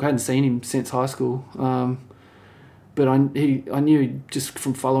Facebook. I hadn't seen him since high school. But I knew just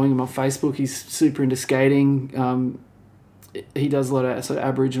from following him on Facebook, he's super into skating. He does a lot of sort of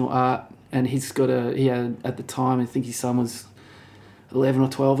Aboriginal art, and he had at the time, I think his son was 11 or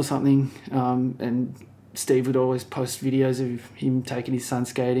 12 or something, and Steve would always post videos of him taking his son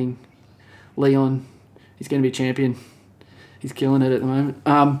skating. Leon, he's going to be a champion. He's killing it at the moment.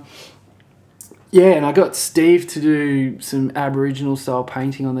 And I got Steve to do some Aboriginal style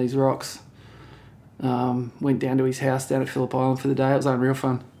painting on these rocks. Went down to his house down at Phillip Island for the day. It was unreal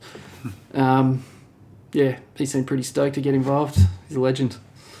fun. He seemed pretty stoked to get involved. He's a legend.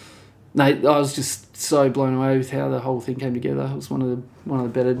 No, I was just so blown away with how the whole thing came together. It was one of the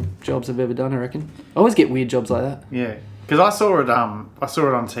better jobs I've ever done, I reckon. I always get weird jobs like that. Yeah, because I saw it on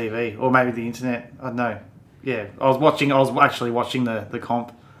TV or maybe the internet. I don't know. Yeah, I was actually watching the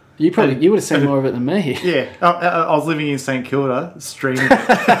comp. You would have seen more of it than me. Yeah, I was living in St Kilda, streaming.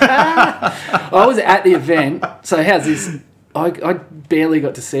 I was at the event. So how's this? I barely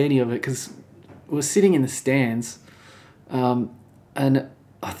got to see any of it because we were sitting in the stands, and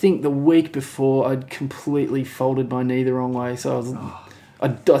I think the week before I'd completely folded my knee the wrong way. So I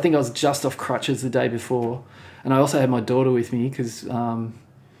think I was just off crutches the day before, and I also had my daughter with me because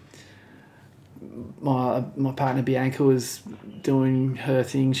my partner Bianca was doing her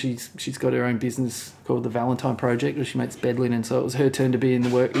thing. She's got her own business called the Valentine Project, where she makes bed linen. So it was her turn to be in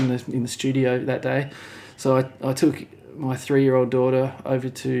the studio that day. So I took my 3-year-old daughter over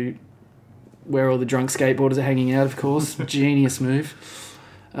to where all the drunk skateboarders are hanging out. Of course, genius move.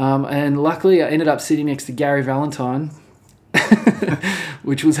 And luckily, I ended up sitting next to Gary Valentine,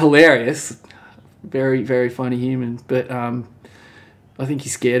 which was hilarious. Very, very funny human, but I think he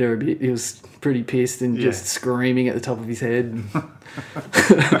scared her a bit. He was pretty pissed and just screaming at the top of his head.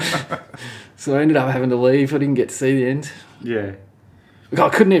 So I ended up having to leave. I didn't get to see the end. Yeah. I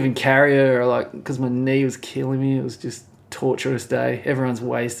couldn't even carry her, because my knee was killing me. It was just torturous day. Everyone's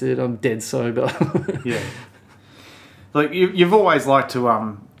wasted. I'm dead sober. Yeah. Like you've always liked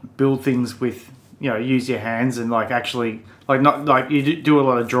to build things with, use your hands and actually not like you do a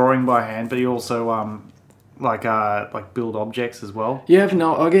lot of drawing by hand, but you also build objects as well. Yeah,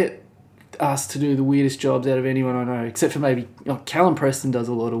 I get asked to do the weirdest jobs out of anyone I know, except for maybe Callum Preston does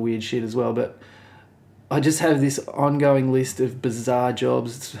a lot of weird shit as well. But I just have this ongoing list of bizarre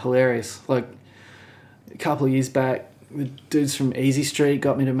jobs. It's hilarious. Like a couple of years back, the dudes from Easy Street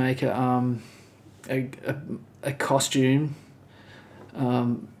got me to make a costume,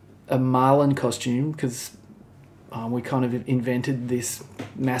 a Marlin costume, because we kind of invented this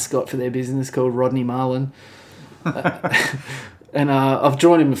mascot for their business called Rodney Marlin. And I've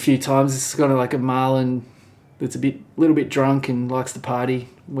drawn him a few times. It's kind of like a Marlin that's little bit drunk and likes to party,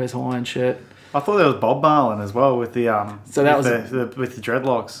 wears a Hawaiian shirt. I thought there was Bob Marlin as well with the with the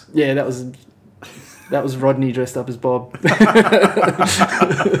dreadlocks. Yeah, that was Rodney dressed up as Bob.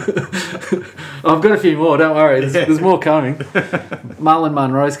 I've got a few more, don't worry. There's more coming. Marlon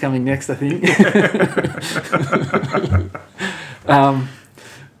Monroe's coming next, I think.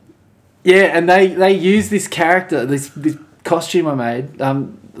 And they use this character, this costume I made.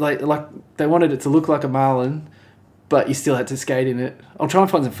 Like they wanted it to look like a Marlin, but you still had to skate in it. I'll try and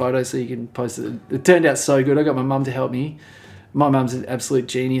find some photos so you can post it. It turned out so good. I got my mum to help me. My mum's an absolute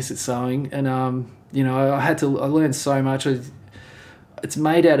genius at sewing, and I learned so much. It's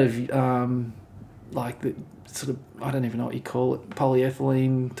made out of the sort of, I don't even know what you call it,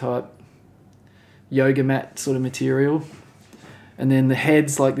 polyethylene type yoga mat sort of material, and then the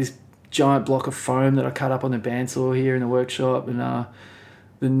head's like this giant block of foam that I cut up on the bandsaw here in the workshop, and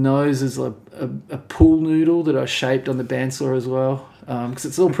the nose is a pool noodle that I shaped on the bandsaw as well. because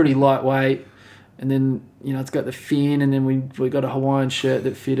it's all pretty lightweight. And then, it's got the fin, and then we got a Hawaiian shirt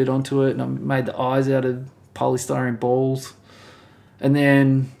that fitted onto it, and I made the eyes out of polystyrene balls. And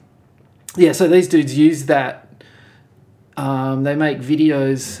then, so these dudes use that. They make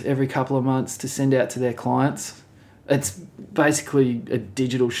videos every couple of months to send out to their clients. It's basically a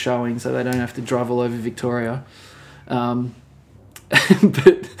digital showing, so they don't have to drive all over Victoria. But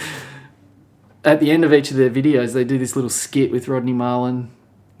at the end of each of their videos, they do this little skit with Rodney Marlin,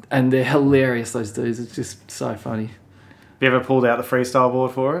 and they're hilarious, those dudes. It's just so funny. Have you ever pulled out the freestyle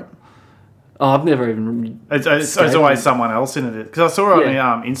board for it? Oh, I've never even... It's always someone else in it. Because I saw it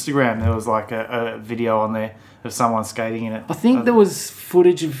on Instagram, there was like a video on there of someone skating in it. I think there was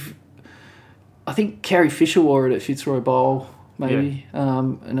footage of... I think Carrie Fisher wore it at Fitzroy Bowl, maybe. Yeah.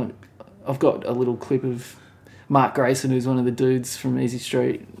 And I've got a little clip of Mark Grayson, who's one of the dudes from Easy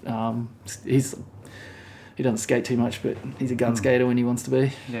Street. He doesn't skate too much, but he's a gun skater when he wants to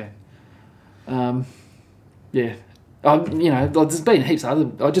be. Yeah. There's been heaps of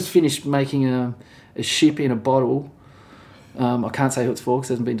other... I just finished making a ship in a bottle. I can't say who it's for because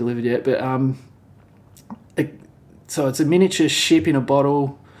it hasn't been delivered yet, but so it's a miniature ship in a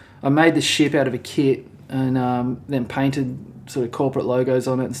bottle. I made the ship out of a kit and then painted sort of corporate logos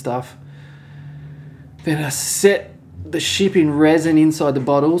on it and stuff. Then I set the ship in resin inside the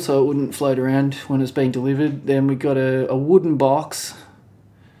bottle so it wouldn't float around when it's being delivered. Then we got a wooden box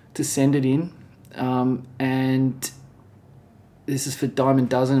to send it in, and this is for Diamond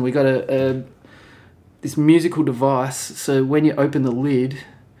Dozen. We got this musical device, so when you open the lid,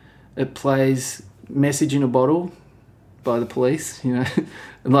 it plays Message in a Bottle by the Police, and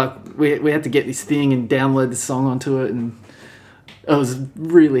like we had to get this thing and download the song onto it, and it was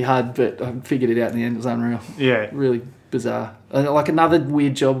really hard, but I figured it out in the end. It was unreal. Yeah. Really bizarre. Like another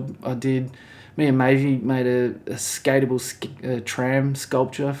weird job I did, me and Mavey made a skatable tram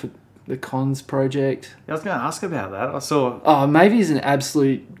sculpture for the Cons project. I was going to ask about that. I saw... Oh, Mavey's an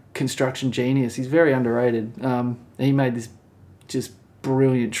absolute construction genius. He's very underrated. He made this just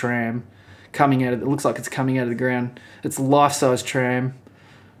brilliant tram it looks like it's coming out of the ground. It's a life-size tram.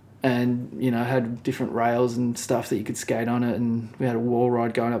 And, had different rails and stuff that you could skate on it. And we had a wall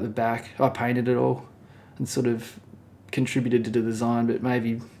ride going up the back. I painted it all and sort of contributed to the design, but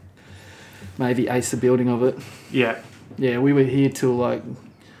maybe aced the building of it. Yeah. Yeah, we were here till like...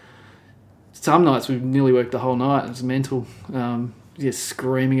 Some nights we nearly worked the whole night. It was mental. Just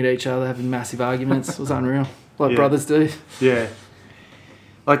screaming at each other, having massive arguments. It was unreal. Like brothers do. Yeah.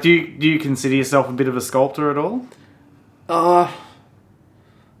 Like, do you consider yourself a bit of a sculptor at all? I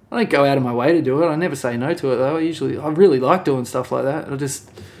don't go out of my way to do it. I never say no to it though. I really like doing stuff like that. I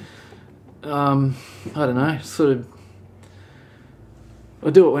just, I don't know, sort of, I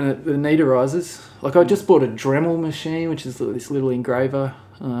do it when the need arises. Like I just bought a Dremel machine, which is this little engraver,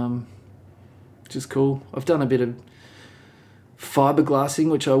 which is cool. I've done a bit of fiberglassing,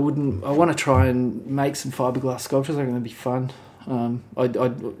 which I want to try and make some fiberglass sculptures. I think that'd be fun. I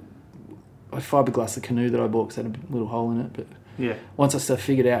fiberglassed the canoe that I bought because it had a little hole in it, but yeah. Once I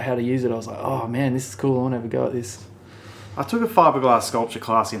figured out how to use it, I was like, oh man, this is cool. I want to have a go at this. I took a fiberglass sculpture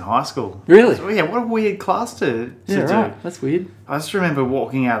class in high school. Really? So, yeah, what a weird class to do. Right. That's weird. I just remember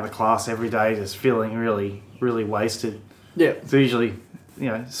walking out of the class every day just feeling really, really wasted. Yeah. So usually,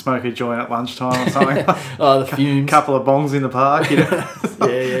 smoke a joint at lunchtime or something. The fumes. Couple of bongs in the park, Yeah.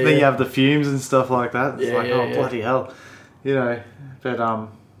 Then you have the fumes and stuff like that. It's bloody hell. But,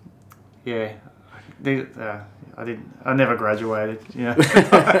 yeah. I never graduated.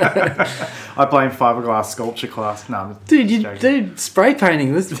 I blame fiberglass sculpture class. No, dude, spray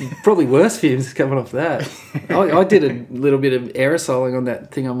painting. There's probably worse fumes coming off that. I did a little bit of aerosoling on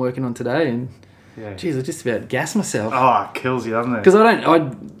that thing I'm working on today, and geez, I just about gassed myself. Oh, it kills you, doesn't it? Because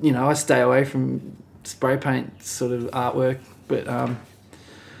I stay away from spray paint sort of artwork, but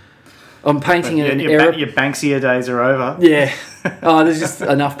I'm painting your Banksia days are over. Yeah. Oh, there's just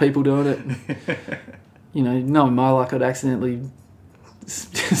enough people doing it. Knowing my luck, I'd accidentally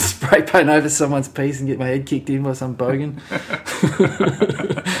spray paint over someone's piece and get my head kicked in by some bogan.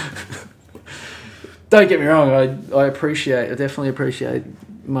 Don't get me wrong, I definitely appreciate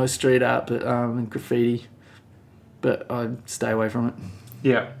most street art, but and graffiti, but I stay away from it.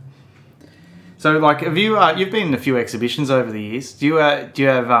 Yeah. So, like, have you've been in a few exhibitions over the years? Do you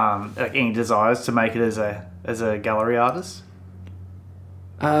have any desires to make it as a gallery artist?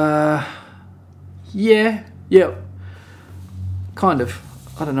 Yeah, kind of.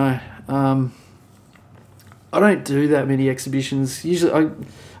 I don't know. I don't do that many exhibitions. Usually, I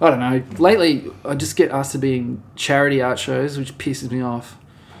don't know. Lately, I just get asked to be in charity art shows, which pisses me off.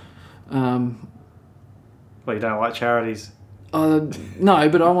 Well, you don't like charities? No,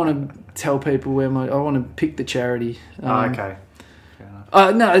 but I want to tell people I want to pick the charity. Okay. Fair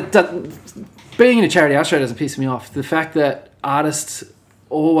enough. No, it doesn't, being in a charity art show doesn't piss me off. The fact that artists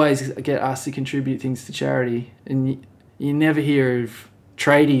always get asked to contribute things to charity, and you never hear of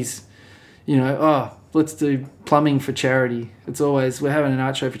tradies, let's do plumbing for charity. It's always, we're having an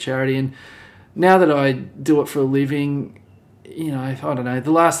art show for charity. And now that I do it for a living, I don't know,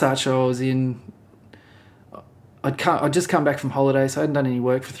 the last art show I was in, I'd just come back from holiday, so I hadn't done any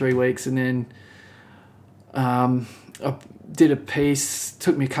work for 3 weeks, and then I did a piece,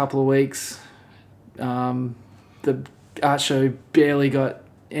 took me a couple of weeks. The art show barely got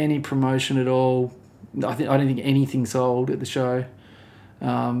any promotion at all. I don't think anything sold at the show.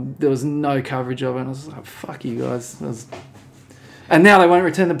 There was no coverage of it. I was like, fuck you guys. And now they won't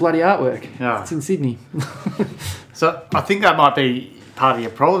return the bloody artwork. Yeah. It's in Sydney. So I think that might be part of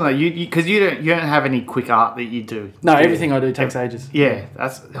your problem, though, because you don't have any quick art that you do. No, everything I do takes ages. Yeah,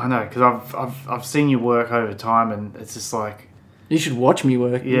 I know, because I've seen you work over time, and it's just like, you should watch me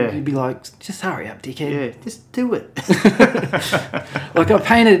work. Yeah. You'd be like, just hurry up, dickhead. yeah, just do it. Like I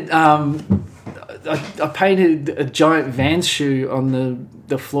painted a giant Vans shoe on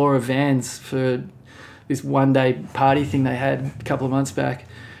the floor of Vans for this one-day party thing they had a couple of months back,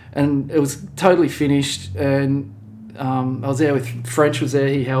 and it was totally finished. And I was there with French was there.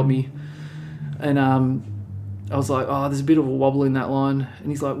 He helped me, and I was like, "Oh, there's a bit of a wobble in that line," and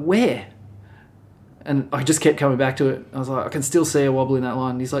he's like, "Where?" And I just kept coming back to it. I was like, "I can still see a wobble in that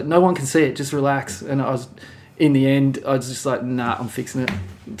line." And he's like, "No one can see it. Just relax." And in the end, I was just like, "Nah, I'm fixing it."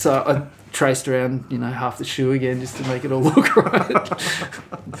 So I traced around, half the shoe again just to make it all look right.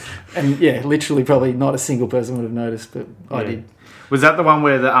 And yeah, literally probably not a single person would have noticed, but I did. Was that the one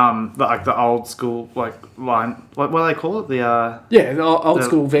where the old school line, what do they call it? The old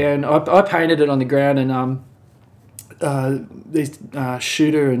school van. I painted it on the ground, and these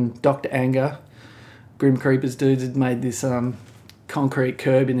Shooter and Dr. Anger, Grim Creepers dudes, had made this concrete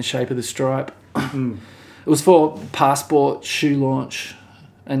curb in the shape of the stripe. It was for Passport shoe launch,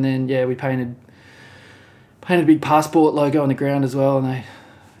 and then we painted a big Passport logo on the ground as well, and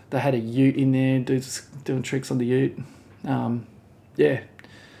they had a ute in there, dudes doing tricks on the ute. That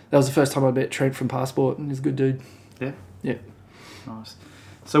was the first time I met Trent from Passport, and he's a good dude. Yeah. Yeah. Nice.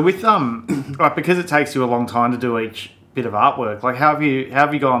 So with because it takes you a long time to do each bit of artwork, like how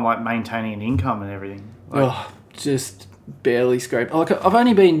have you gone maintaining an income and everything? Just barely scraped. Like I've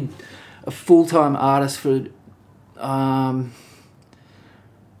only been a full-time artist for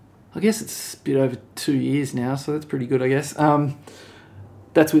I guess it's a bit over 2 years now, so that's pretty good, I guess.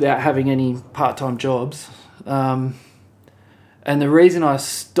 That's without having any part-time jobs. And the reason I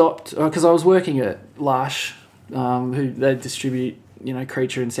stopped, because I was working at Lush, who they distribute,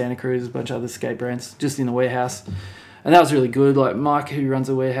 Creature and Santa Cruz, a bunch of other skate brands, just in the warehouse. And that was really good. Like Mike, who runs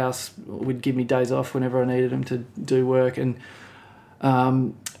the warehouse, would give me days off whenever I needed him to do work. And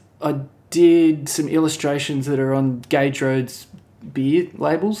I did some illustrations that are on Gage Road's beer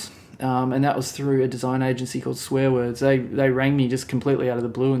labels. And that was through a design agency called Swearwords. They rang me just completely out of the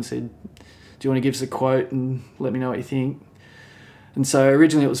blue and said, "Do you want to give us a quote and let me know what you think?" And so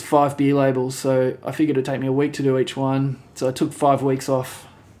originally it was 5 beer labels, so I figured it'd take me a week to do each one. So I took 5 weeks off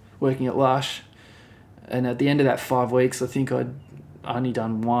working at Lush, and at the end of that 5 weeks, I think I'd only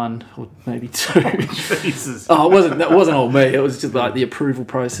done 1 or maybe 2. Jesus. Oh, that wasn't all me. It was just the approval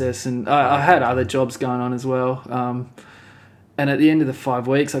process, and I had other jobs going on as well. And at the end of the 5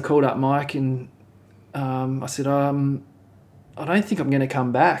 weeks, I called up Mike and I said, I don't think I'm going to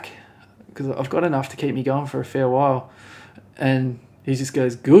come back because I've got enough to keep me going for a fair while. And he just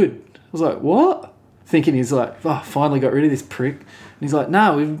goes, "Good." I was like, "What?" Thinking he's like, "Oh, finally got rid of this prick." And he's like,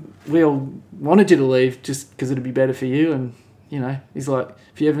 "No, we all wanted you to leave just because it'd be better for you." And, he's like,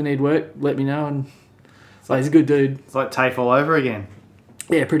 "If you ever need work, let me know." And he's a good dude. It's like TAFE all over again.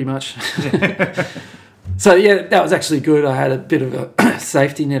 Yeah, pretty much. So, that was actually good. I had a bit of a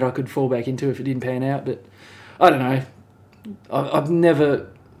safety net I could fall back into if it didn't pan out. But I don't know. I've never,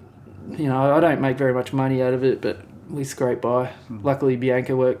 I don't make very much money out of it, but we scrape by. Luckily,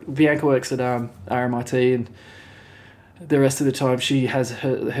 Bianca works at RMIT, and the rest of the time she has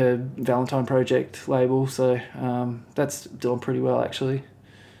her Valentine Project label, so that's doing pretty well actually.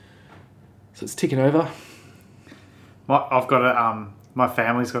 So it's ticking over. My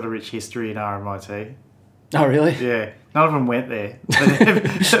family's got a rich history in RMIT. Oh really? Yeah, none of them went there,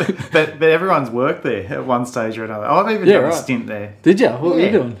 but everyone's worked there at one stage or another. I've even done a stint there. Did you? What were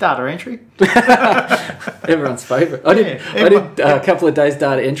you doing? Data entry. Everyone's favourite. I did a couple of days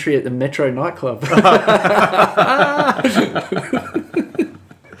data entry at the Metro nightclub.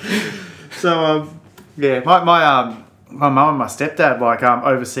 So my my mum and my stepdad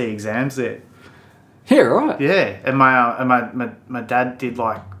oversee exams there. Yeah, right. Yeah, and my dad did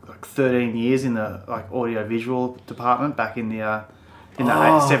like 13 years in the audio visual department back in the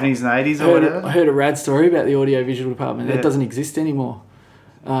 70s and 80s or whatever. I heard a rad story about the audio visual department. Yeah. That doesn't exist anymore.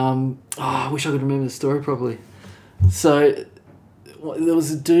 I wish I could remember the story properly. So there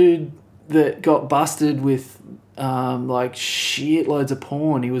was a dude that got busted with shitloads of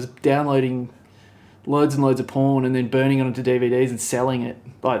porn. He was downloading loads and loads of porn and then burning it onto DVDs and selling it.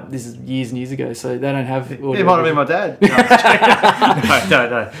 Like, this is years and years ago, so they don't have... It might have been my dad.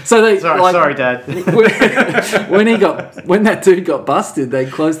 No. So sorry, Dad. when that dude got busted, they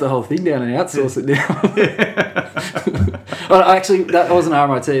closed the whole thing down and outsourced it now. Well, actually, that wasn't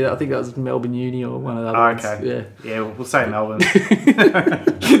RMIT. I think that was Melbourne Uni or one of the other ones. Okay. Yeah, we'll say Melbourne.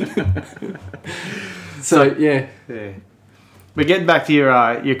 So, yeah. Yeah. But getting back to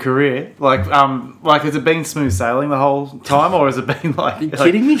your career, has it been smooth sailing the whole time, or has it been Are you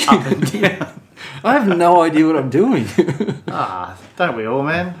kidding me? Up and down? I have no idea what I'm doing. Don't we all,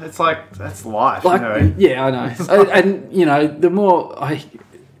 man? It's that's life. Yeah, I know. And the more I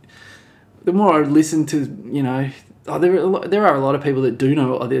listen to, there are a lot of people that do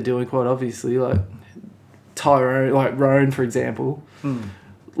know what they're doing. Quite obviously, like Tyrone, like Roan, for example.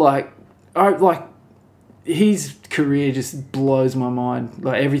 His career just blows my mind.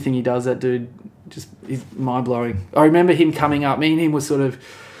 Like, everything he does, that dude just is mind blowing. I remember him coming up. Me and him were sort of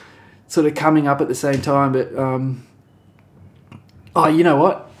coming up at the same time. But you know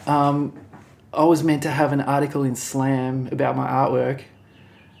what? I was meant to have an article in Slam about my artwork,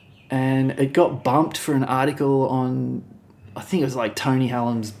 and it got bumped for an article on, I think it was like Tony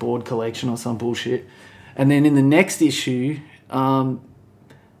Hallam's board collection or some bullshit. And then in the next issue,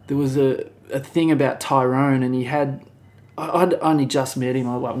 there was a thing about Tyrone, and I'd only just met him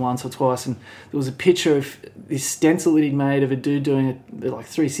like once or twice, and there was a picture of this stencil that he'd made of a dude doing a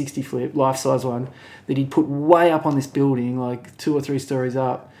 360 flip, life-size one, that he'd put way up on this building, like 2 or 3 stories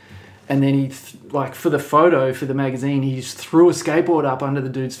up, and then for the photo for the magazine, he just threw a skateboard up under the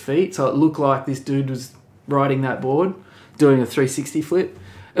dude's feet, so it looked like this dude was riding that board, doing a 360 flip.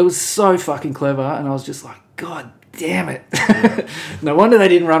 It was so fucking clever, and I was just like, God damn it. Yeah. No wonder they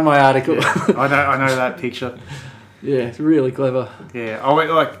didn't run my article. Yeah. I know that picture. Yeah, it's really clever. Yeah, I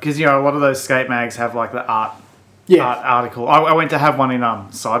went because a lot of those skate mags have the art article. I went to have one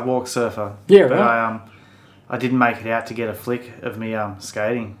in Sidewalk Surfer. Yeah, but right. I didn't make it out to get a flick of me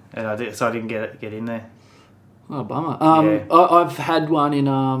skating, and I didn't get in there. Oh, bummer. I've had one in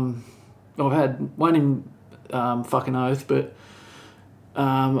Fucking Oath, but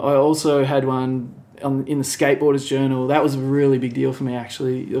I also had one in the Skateboarders Journal. That was a really big deal for me,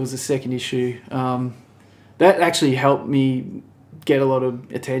 actually. It was the second issue. That actually helped me get a lot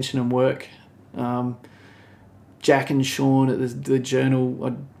of attention and work. Jack and Sean at the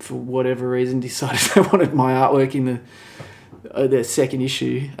Journal, for whatever reason, decided they wanted my artwork in their second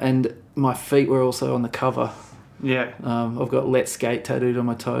issue, and my feet were also on the cover. Yeah. I've got Let's Skate tattooed on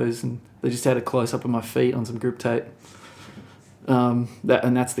my toes, and they just had a close-up of my feet on some grip tape.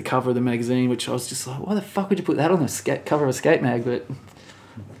 That's the cover of the magazine, which I was just like, why the fuck would you put that on the cover of a skate mag? But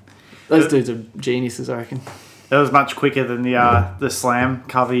those dudes are geniuses, I reckon. That was much quicker than the Slam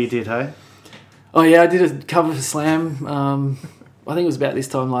cover you did, hey? Oh yeah, I did a cover for Slam. I think it was about this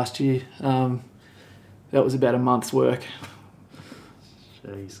time last year. That was about a month's work.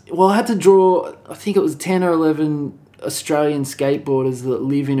 Jeez. Well, I had to draw, I think it was 10 or 11 Australian skateboarders that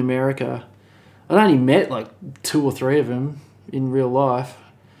live in America. I'd only met 2 or 3 of them in real life.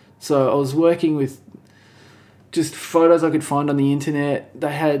 So I was working with just photos I could find on the internet.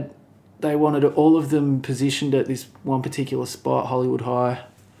 They wanted all of them positioned at this one particular spot, Hollywood High.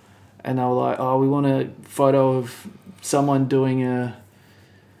 And they were like, we want a photo of someone doing I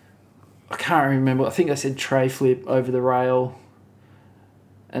can't remember, I think they said tray flip over the rail.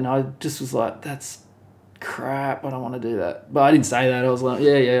 And I just was like, that's crap, I don't want to do that. But I didn't say that. I was like,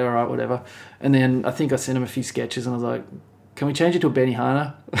 yeah, all right, whatever. And then I think I sent them a few sketches, and I was like, can we change it to a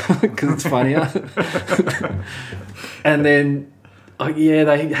Benihana? Because it's funnier. And then,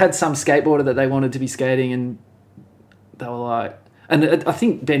 they had some skateboarder that they wanted to be skating, and they were like... And I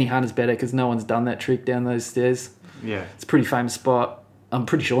think Benihana's better because no one's done that trick down those stairs. Yeah. It's a pretty famous spot. I'm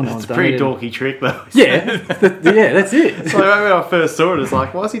pretty sure no one's done it. It's a pretty dorky trick, though. Yeah, that's it. So when I first saw it, it's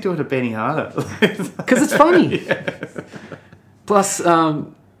like, why is he doing a Benihana? Because it's funny. Yeah. Plus, I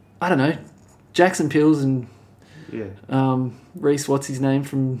don't know, Jackson Pills and Reese, what's his name,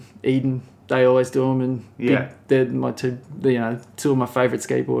 from Eden, they always do them, and they're my two of my favourite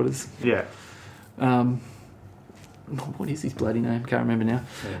skateboarders. Yeah. What is his bloody name? Can't remember now.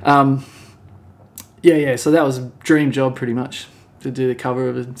 Yeah. So that was a dream job pretty much, to do the cover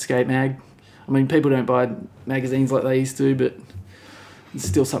of a skate mag. I mean, people don't buy magazines like they used to, but it's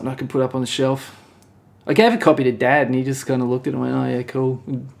still something I can put up on the shelf. I gave a copy to Dad, and he just kind of looked at it and went, "Oh yeah, cool."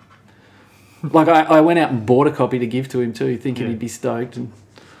 And like I went out and bought a copy to give to him too, thinking he'd be stoked, and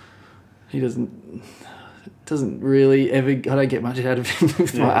he doesn't really ever. I don't get much out of him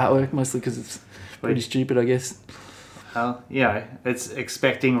with my artwork, mostly because it's pretty stupid, I guess. Well, it's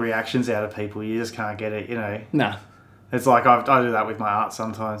expecting reactions out of people. You just can't get it, Nah. It's like I do that with my art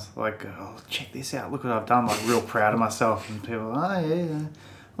sometimes. Like, oh, check this out. Look what I've done. Like, real proud of myself. And people are, oh, yeah.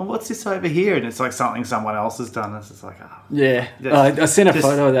 Well, what's this over here? And it's like something someone else has done. It's just like, oh. Yeah. I sent a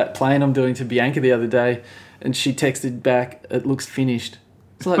photo of that plane I'm doing to Bianca the other day, and she texted back, "It looks finished."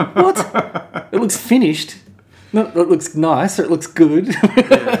 It's like, what? It looks finished? No, it looks nice, or it looks good.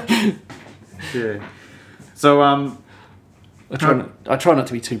 Yeah. So, I try not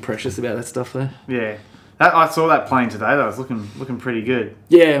to be too precious about that stuff, though. Yeah. I saw that plane today. That was looking pretty good.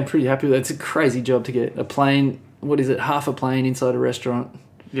 Yeah, I'm pretty happy with it. It's a crazy job to get a plane. What is it? Half a plane inside a restaurant.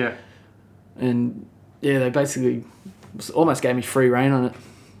 Yeah. And yeah, they basically almost gave me free reign on it.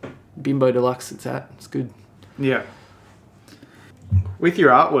 Bimbo Deluxe. It's good. Yeah. With your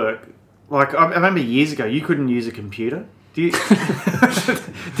artwork, like I remember years ago, you couldn't use a computer. Do you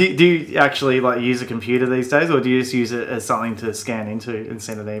do you actually like use a computer these days, or do you just use it as something to scan into and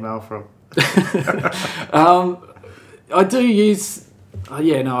send an email from? I do use. I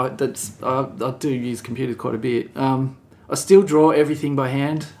do use computers quite a bit. I still draw everything by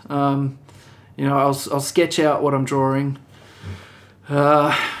hand. I'll sketch out what I'm drawing,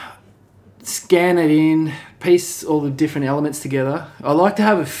 scan it in, piece all the different elements together. I like to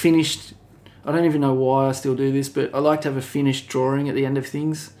have a finished. I don't even know why I still do this, but I like to have a finished drawing at the end of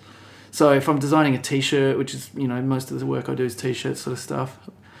things. So if I'm designing a T-shirt, which is, most of the work I do is T-shirts sort of stuff,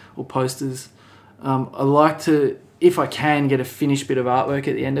 or posters, I like to, if I can, get a finished bit of artwork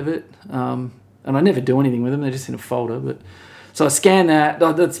at the end of it. And I never do anything with them; they're just in a folder. But so I scan that.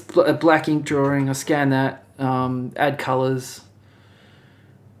 That's a black ink drawing. I scan that, add colours,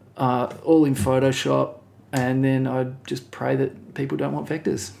 all in Photoshop, and then I just pray that people don't want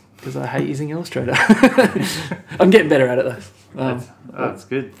vectors, because I hate using Illustrator. I'm getting better at it though. That's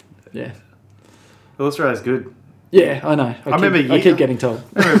good. Yeah. Illustrator's good. Yeah, I know. I keep getting told.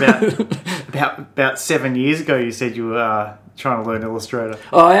 I remember about 7 years ago, you said you were trying to learn Illustrator.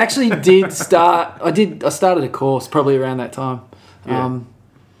 Oh, I actually did start. I started a course probably around that time. Yeah.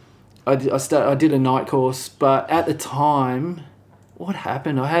 I did a night course, but at the time, what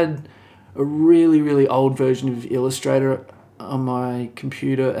happened? I had a really, really old version of Illustrator on my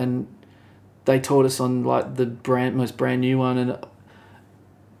computer, and they taught us on like the most brand new one, and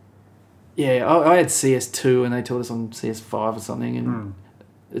I had CS2 and they taught us on CS5 or something, and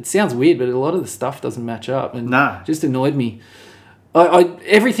it sounds weird, but a lot of the stuff doesn't match up, and it just annoyed me.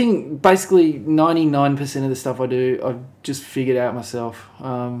 Everything, basically 99% of the stuff I do, I've just figured out myself.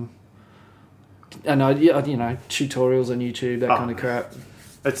 And tutorials on YouTube, that kind of crap.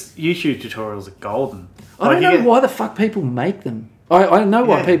 It's YouTube tutorials are golden. I don't know why the fuck people make them. I know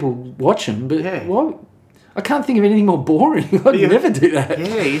why people watch them, but why? I can't think of anything more boring. I'd never do that.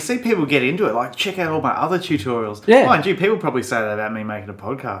 Yeah, you see people get into it. Like, check out all my other tutorials. Yeah. Mind you, people probably say that about me making a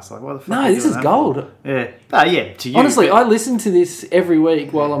podcast. Like, what the fuck? No, this is gold. For? Yeah. To you. Honestly, I listen to this every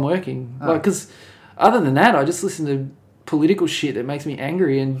week while I'm working. Because other than that, I just listen to political shit that makes me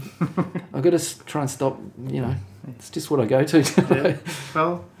angry, and I've got to try and stop, It's just what I go to. Yeah.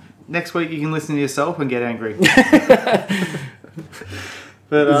 Well, next week you can listen to yourself and get angry.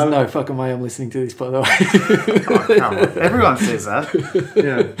 But, there's no fucking way I'm listening to this, by the way. Oh, come on. Everyone says that.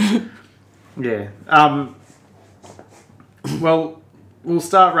 Yeah. Well, we'll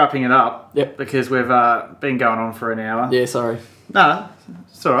start wrapping it up. Yep. Because we've been going on for an hour. Yeah, sorry. No,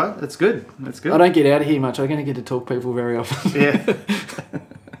 it's all right. It's good. It's good. I don't get out of here much. I don't get to talk to people very often. Yeah.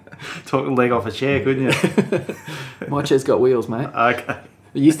 Talk a leg off a chair, couldn't you? My chair's got wheels, mate. Okay.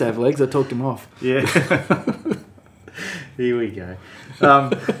 It used to have legs. I talked them off. Yeah. Here we go.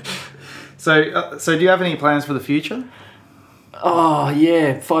 So do you have any plans for the future? Oh,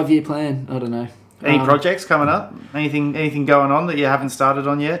 yeah. 5-year plan. I don't know. Any projects coming up? Anything going on that you haven't started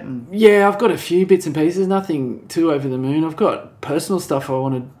on yet? Yeah, I've got a few bits and pieces. Nothing too over the moon. I've got personal stuff I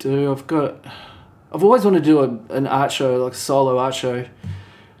want to do. I've always wanted to do an art show, like a solo art show.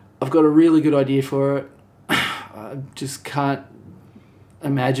 I've got a really good idea for it. I just can't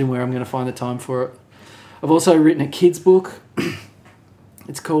imagine where I'm going to find the time for it. I've also written a kids' book.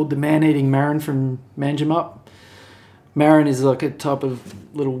 It's called The Man-Eating Marron from Manjimup. Marron is like a type of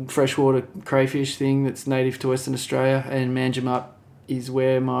little freshwater crayfish thing that's native to Western Australia, and Manjimup is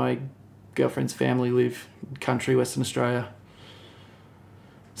where my girlfriend's family live country, Western Australia.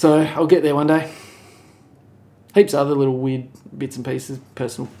 So I'll get there one day. Heaps of other little weird bits and pieces,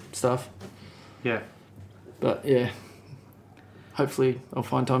 personal stuff. Yeah. But yeah, hopefully I'll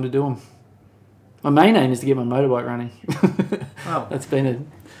find time to do them. My main aim is to get my motorbike running. Oh. That's been a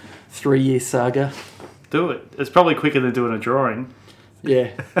 3-year saga. Do it. It's probably quicker than doing a drawing. Yeah.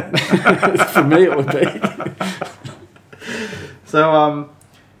 For me it would be. So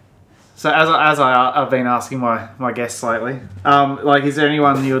as I've been asking my guests lately, like, is there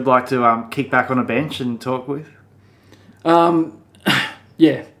anyone you would like to kick back on a bench and talk with?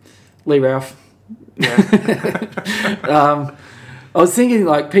 Yeah, Lee Ralph. Yeah. I was thinking,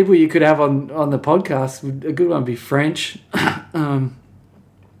 like, people you could have on the podcast. A good one would be French. I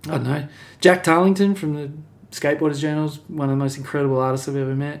don't know. Jack Tarlington from the Skateboarders Journal's one of the most incredible artists I've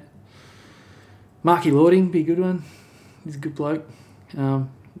ever met. Marky Lording be a good one. He's a good bloke.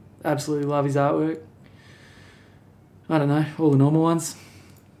 Absolutely love his artwork. I don't know, all the normal ones.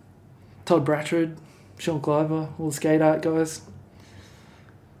 Todd Bratchford, Sean Cliver, all the skate art guys.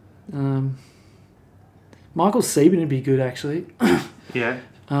 Michael Sieben would be good, actually. Yeah.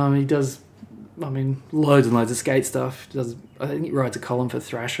 He does, loads and loads of skate stuff. I think he writes a column for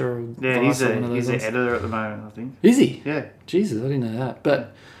Thrasher. Or Yeah, Vice, he's an editor at the moment, I think. Is he? Yeah. Jesus, I didn't know that.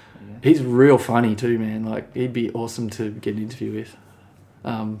 But Yeah. he's real funny too, man. Like, he'd be awesome to get an interview with.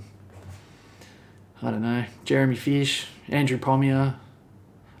 I don't know. Jeremy Fish, Andrew Pommier.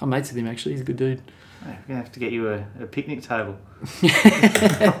 I'm mates with him, actually. He's a good dude. Hey, we're going to have to get you a picnic table.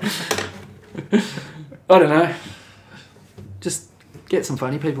 I don't know. Just get some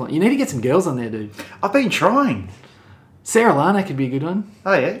funny people on. You need to get some girls on there, dude. I've been trying. Sarah Lana could be a good one.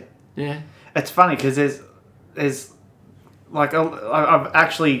 Oh, yeah? Yeah. It's funny because there's like, I've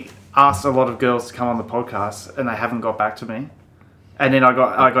actually asked a lot of girls to come on the podcast and they haven't got back to me. And then I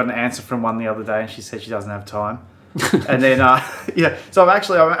got an answer from one the other day and she said she doesn't have time. And then, yeah, so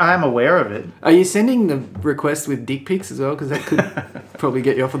I am aware of it. Are you sending the request with dick pics as well? Because that could probably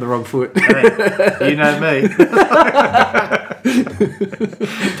get you off on the wrong foot. Hey, you know me.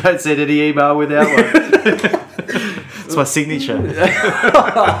 Don't send any email without one. It's my signature.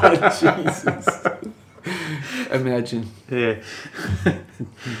 Oh, Jesus. Imagine. Yeah.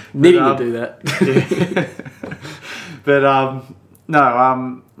 Needing to do that. Yeah. But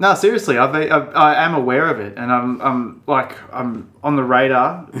no, seriously, I am aware of it, and I'm on the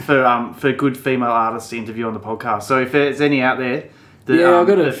radar for good female artists to interview on the podcast. So if there's any out there,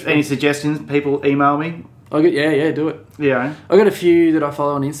 that, any suggestions, people email me. Do it. Yeah, I got a few that I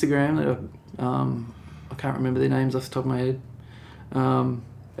follow on Instagram that I can't remember their names off the top of my head. Are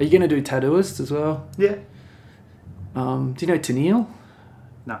you going to do tattooists as well? Yeah. Do you know Tennille?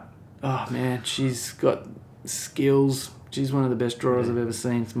 No. Oh man, she's got skills. She's one of the best drawers I've ever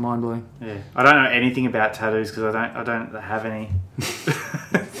seen. It's mind blowing. Yeah, I don't know anything about tattoos because I don't have any.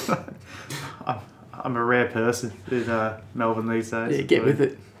 I'm a rare person in Melbourne these days. Yeah, get with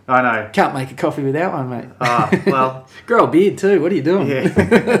it. I know. Can't make a coffee without one, mate. Well. Grow a beard too. What are you doing? Yeah.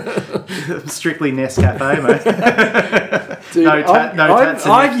 Strictly Nescafe, mate. Dude, no tats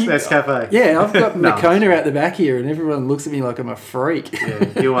in Nescafe. Yeah, I've got Moccona out the back here and everyone looks at me like I'm a freak.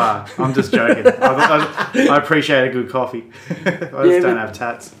 Yeah, you are. I'm just joking. I appreciate a good coffee. I just don't have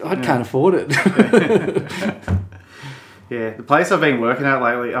tats. I can't afford it. Yeah, the place I've been working at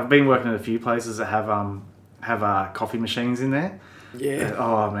lately, I've been working at a few places that have coffee machines in there. Yeah.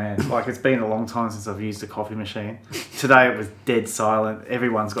 Oh man, like it's been a long time since I've used a coffee machine. Today it was dead silent.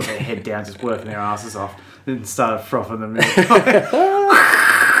 Everyone's got their head down, just working their asses off, and started frothing the milk.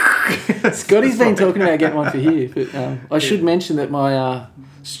 Scotty's been talking about getting one for here, but I should mention that my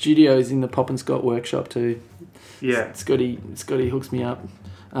studio is in the Pop and Scott workshop too. Yeah. Scotty hooks me up.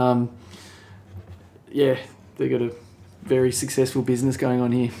 Yeah, they got a very successful business going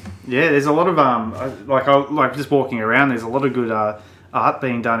on here. Yeah, there's a lot of just walking around. There's a lot of good art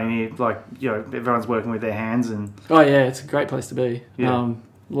being done in here. Like, you know, everyone's working with their hands and. Oh yeah, it's a great place to be. Yeah. A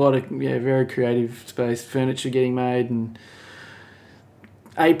lot of very creative space, furniture getting made and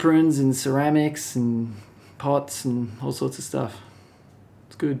aprons and ceramics and pots and all sorts of stuff.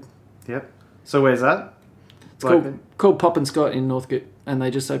 It's good. Yep. So where's that? It's called Pop and Scott in Northcote, and they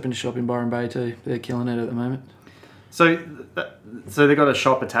just opened a shop in Byron Bay too. They're killing it at the moment. So they got a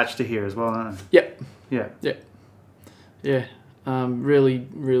shop attached to here as well, don't they? Yep. Yeah. Yeah. Really,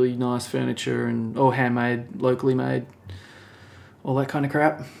 really nice furniture and all handmade, locally made, all that kind of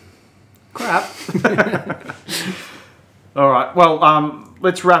crap. All right. Well,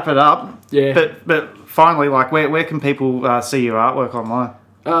 let's wrap it up. Yeah. But finally, like, where can people see your artwork online?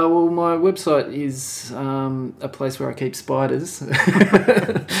 Well, my website is a place where I keep spiders.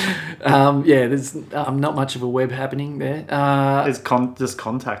 There's not much of a web happening there. There's just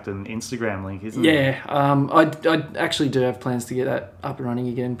contact an Instagram link, isn't there? Yeah, I actually do have plans to get that up and running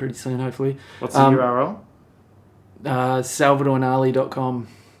again pretty soon, hopefully. What's the URL? SalvadorNali.com.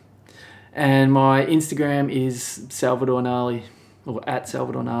 And my Instagram is Salvador Nali, or at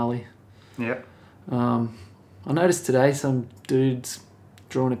Salvador Nali. Yep. I noticed today some dude's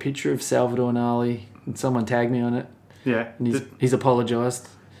drawn a picture of Salvador Nali and someone tagged me on it. Yeah. And he's apologised.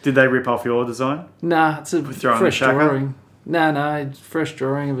 Did they rip off your design? Nah, it's a fresh drawing. No, fresh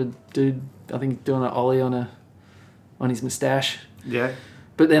drawing of a dude, I think, doing an ollie on his moustache. Yeah.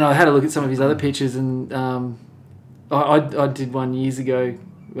 But then I had a look at some of his other pictures, and I did one years ago.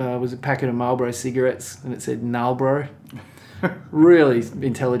 Was a packet of Marlboro cigarettes, and it said Nalbro. Really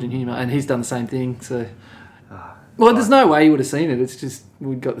intelligent humour, and he's done the same thing. So, there's no way he would have seen it. It's just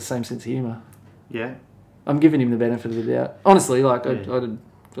we've got the same sense of humour. Yeah. I'm giving him the benefit of the doubt. Honestly, I don't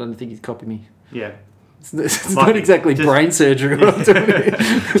think he'd copy me. Yeah. It's not exactly brain surgery. What I'm doing.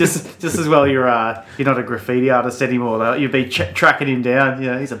 just as well you're not a graffiti artist anymore. Though. You'd be tracking him down.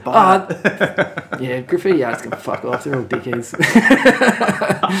 You know, he's a bum. Yeah, graffiti artists can fuck off. They're all dickheads.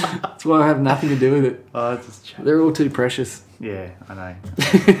 That's why I have nothing to do with it. They're all too precious. Yeah, I know.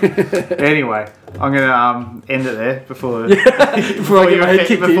 Anyway, I'm going to end it there before you offend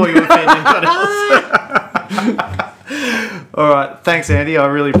anyone else. All right, thanks, Andy. I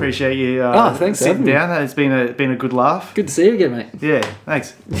really appreciate you thanks sitting down. It's been a good laugh. Good to see you again, mate. Yeah,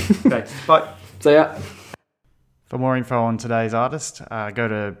 thanks. Okay, bye. See ya. For more info on today's artist, go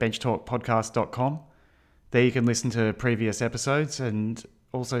to benchtalkpodcast.com. There you can listen to previous episodes and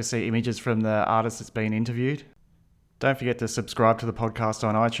also see images from the artist that's been interviewed. Don't forget to subscribe to the podcast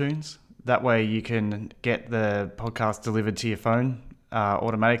on iTunes. That way you can get the podcast delivered to your phone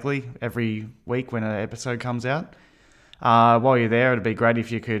automatically every week when an episode comes out. While you're there, it'd be great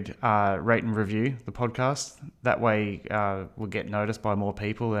if you could rate and review the podcast. That way we'll get noticed by more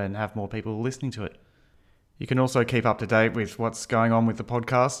people and have more people listening to it. You can also keep up to date with what's going on with the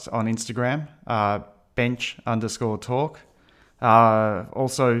podcast on Instagram, bench_talk.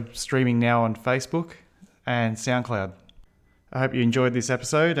 Also streaming now on Facebook and SoundCloud. I hope you enjoyed this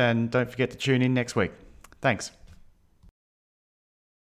episode and don't forget to tune in next week. Thanks.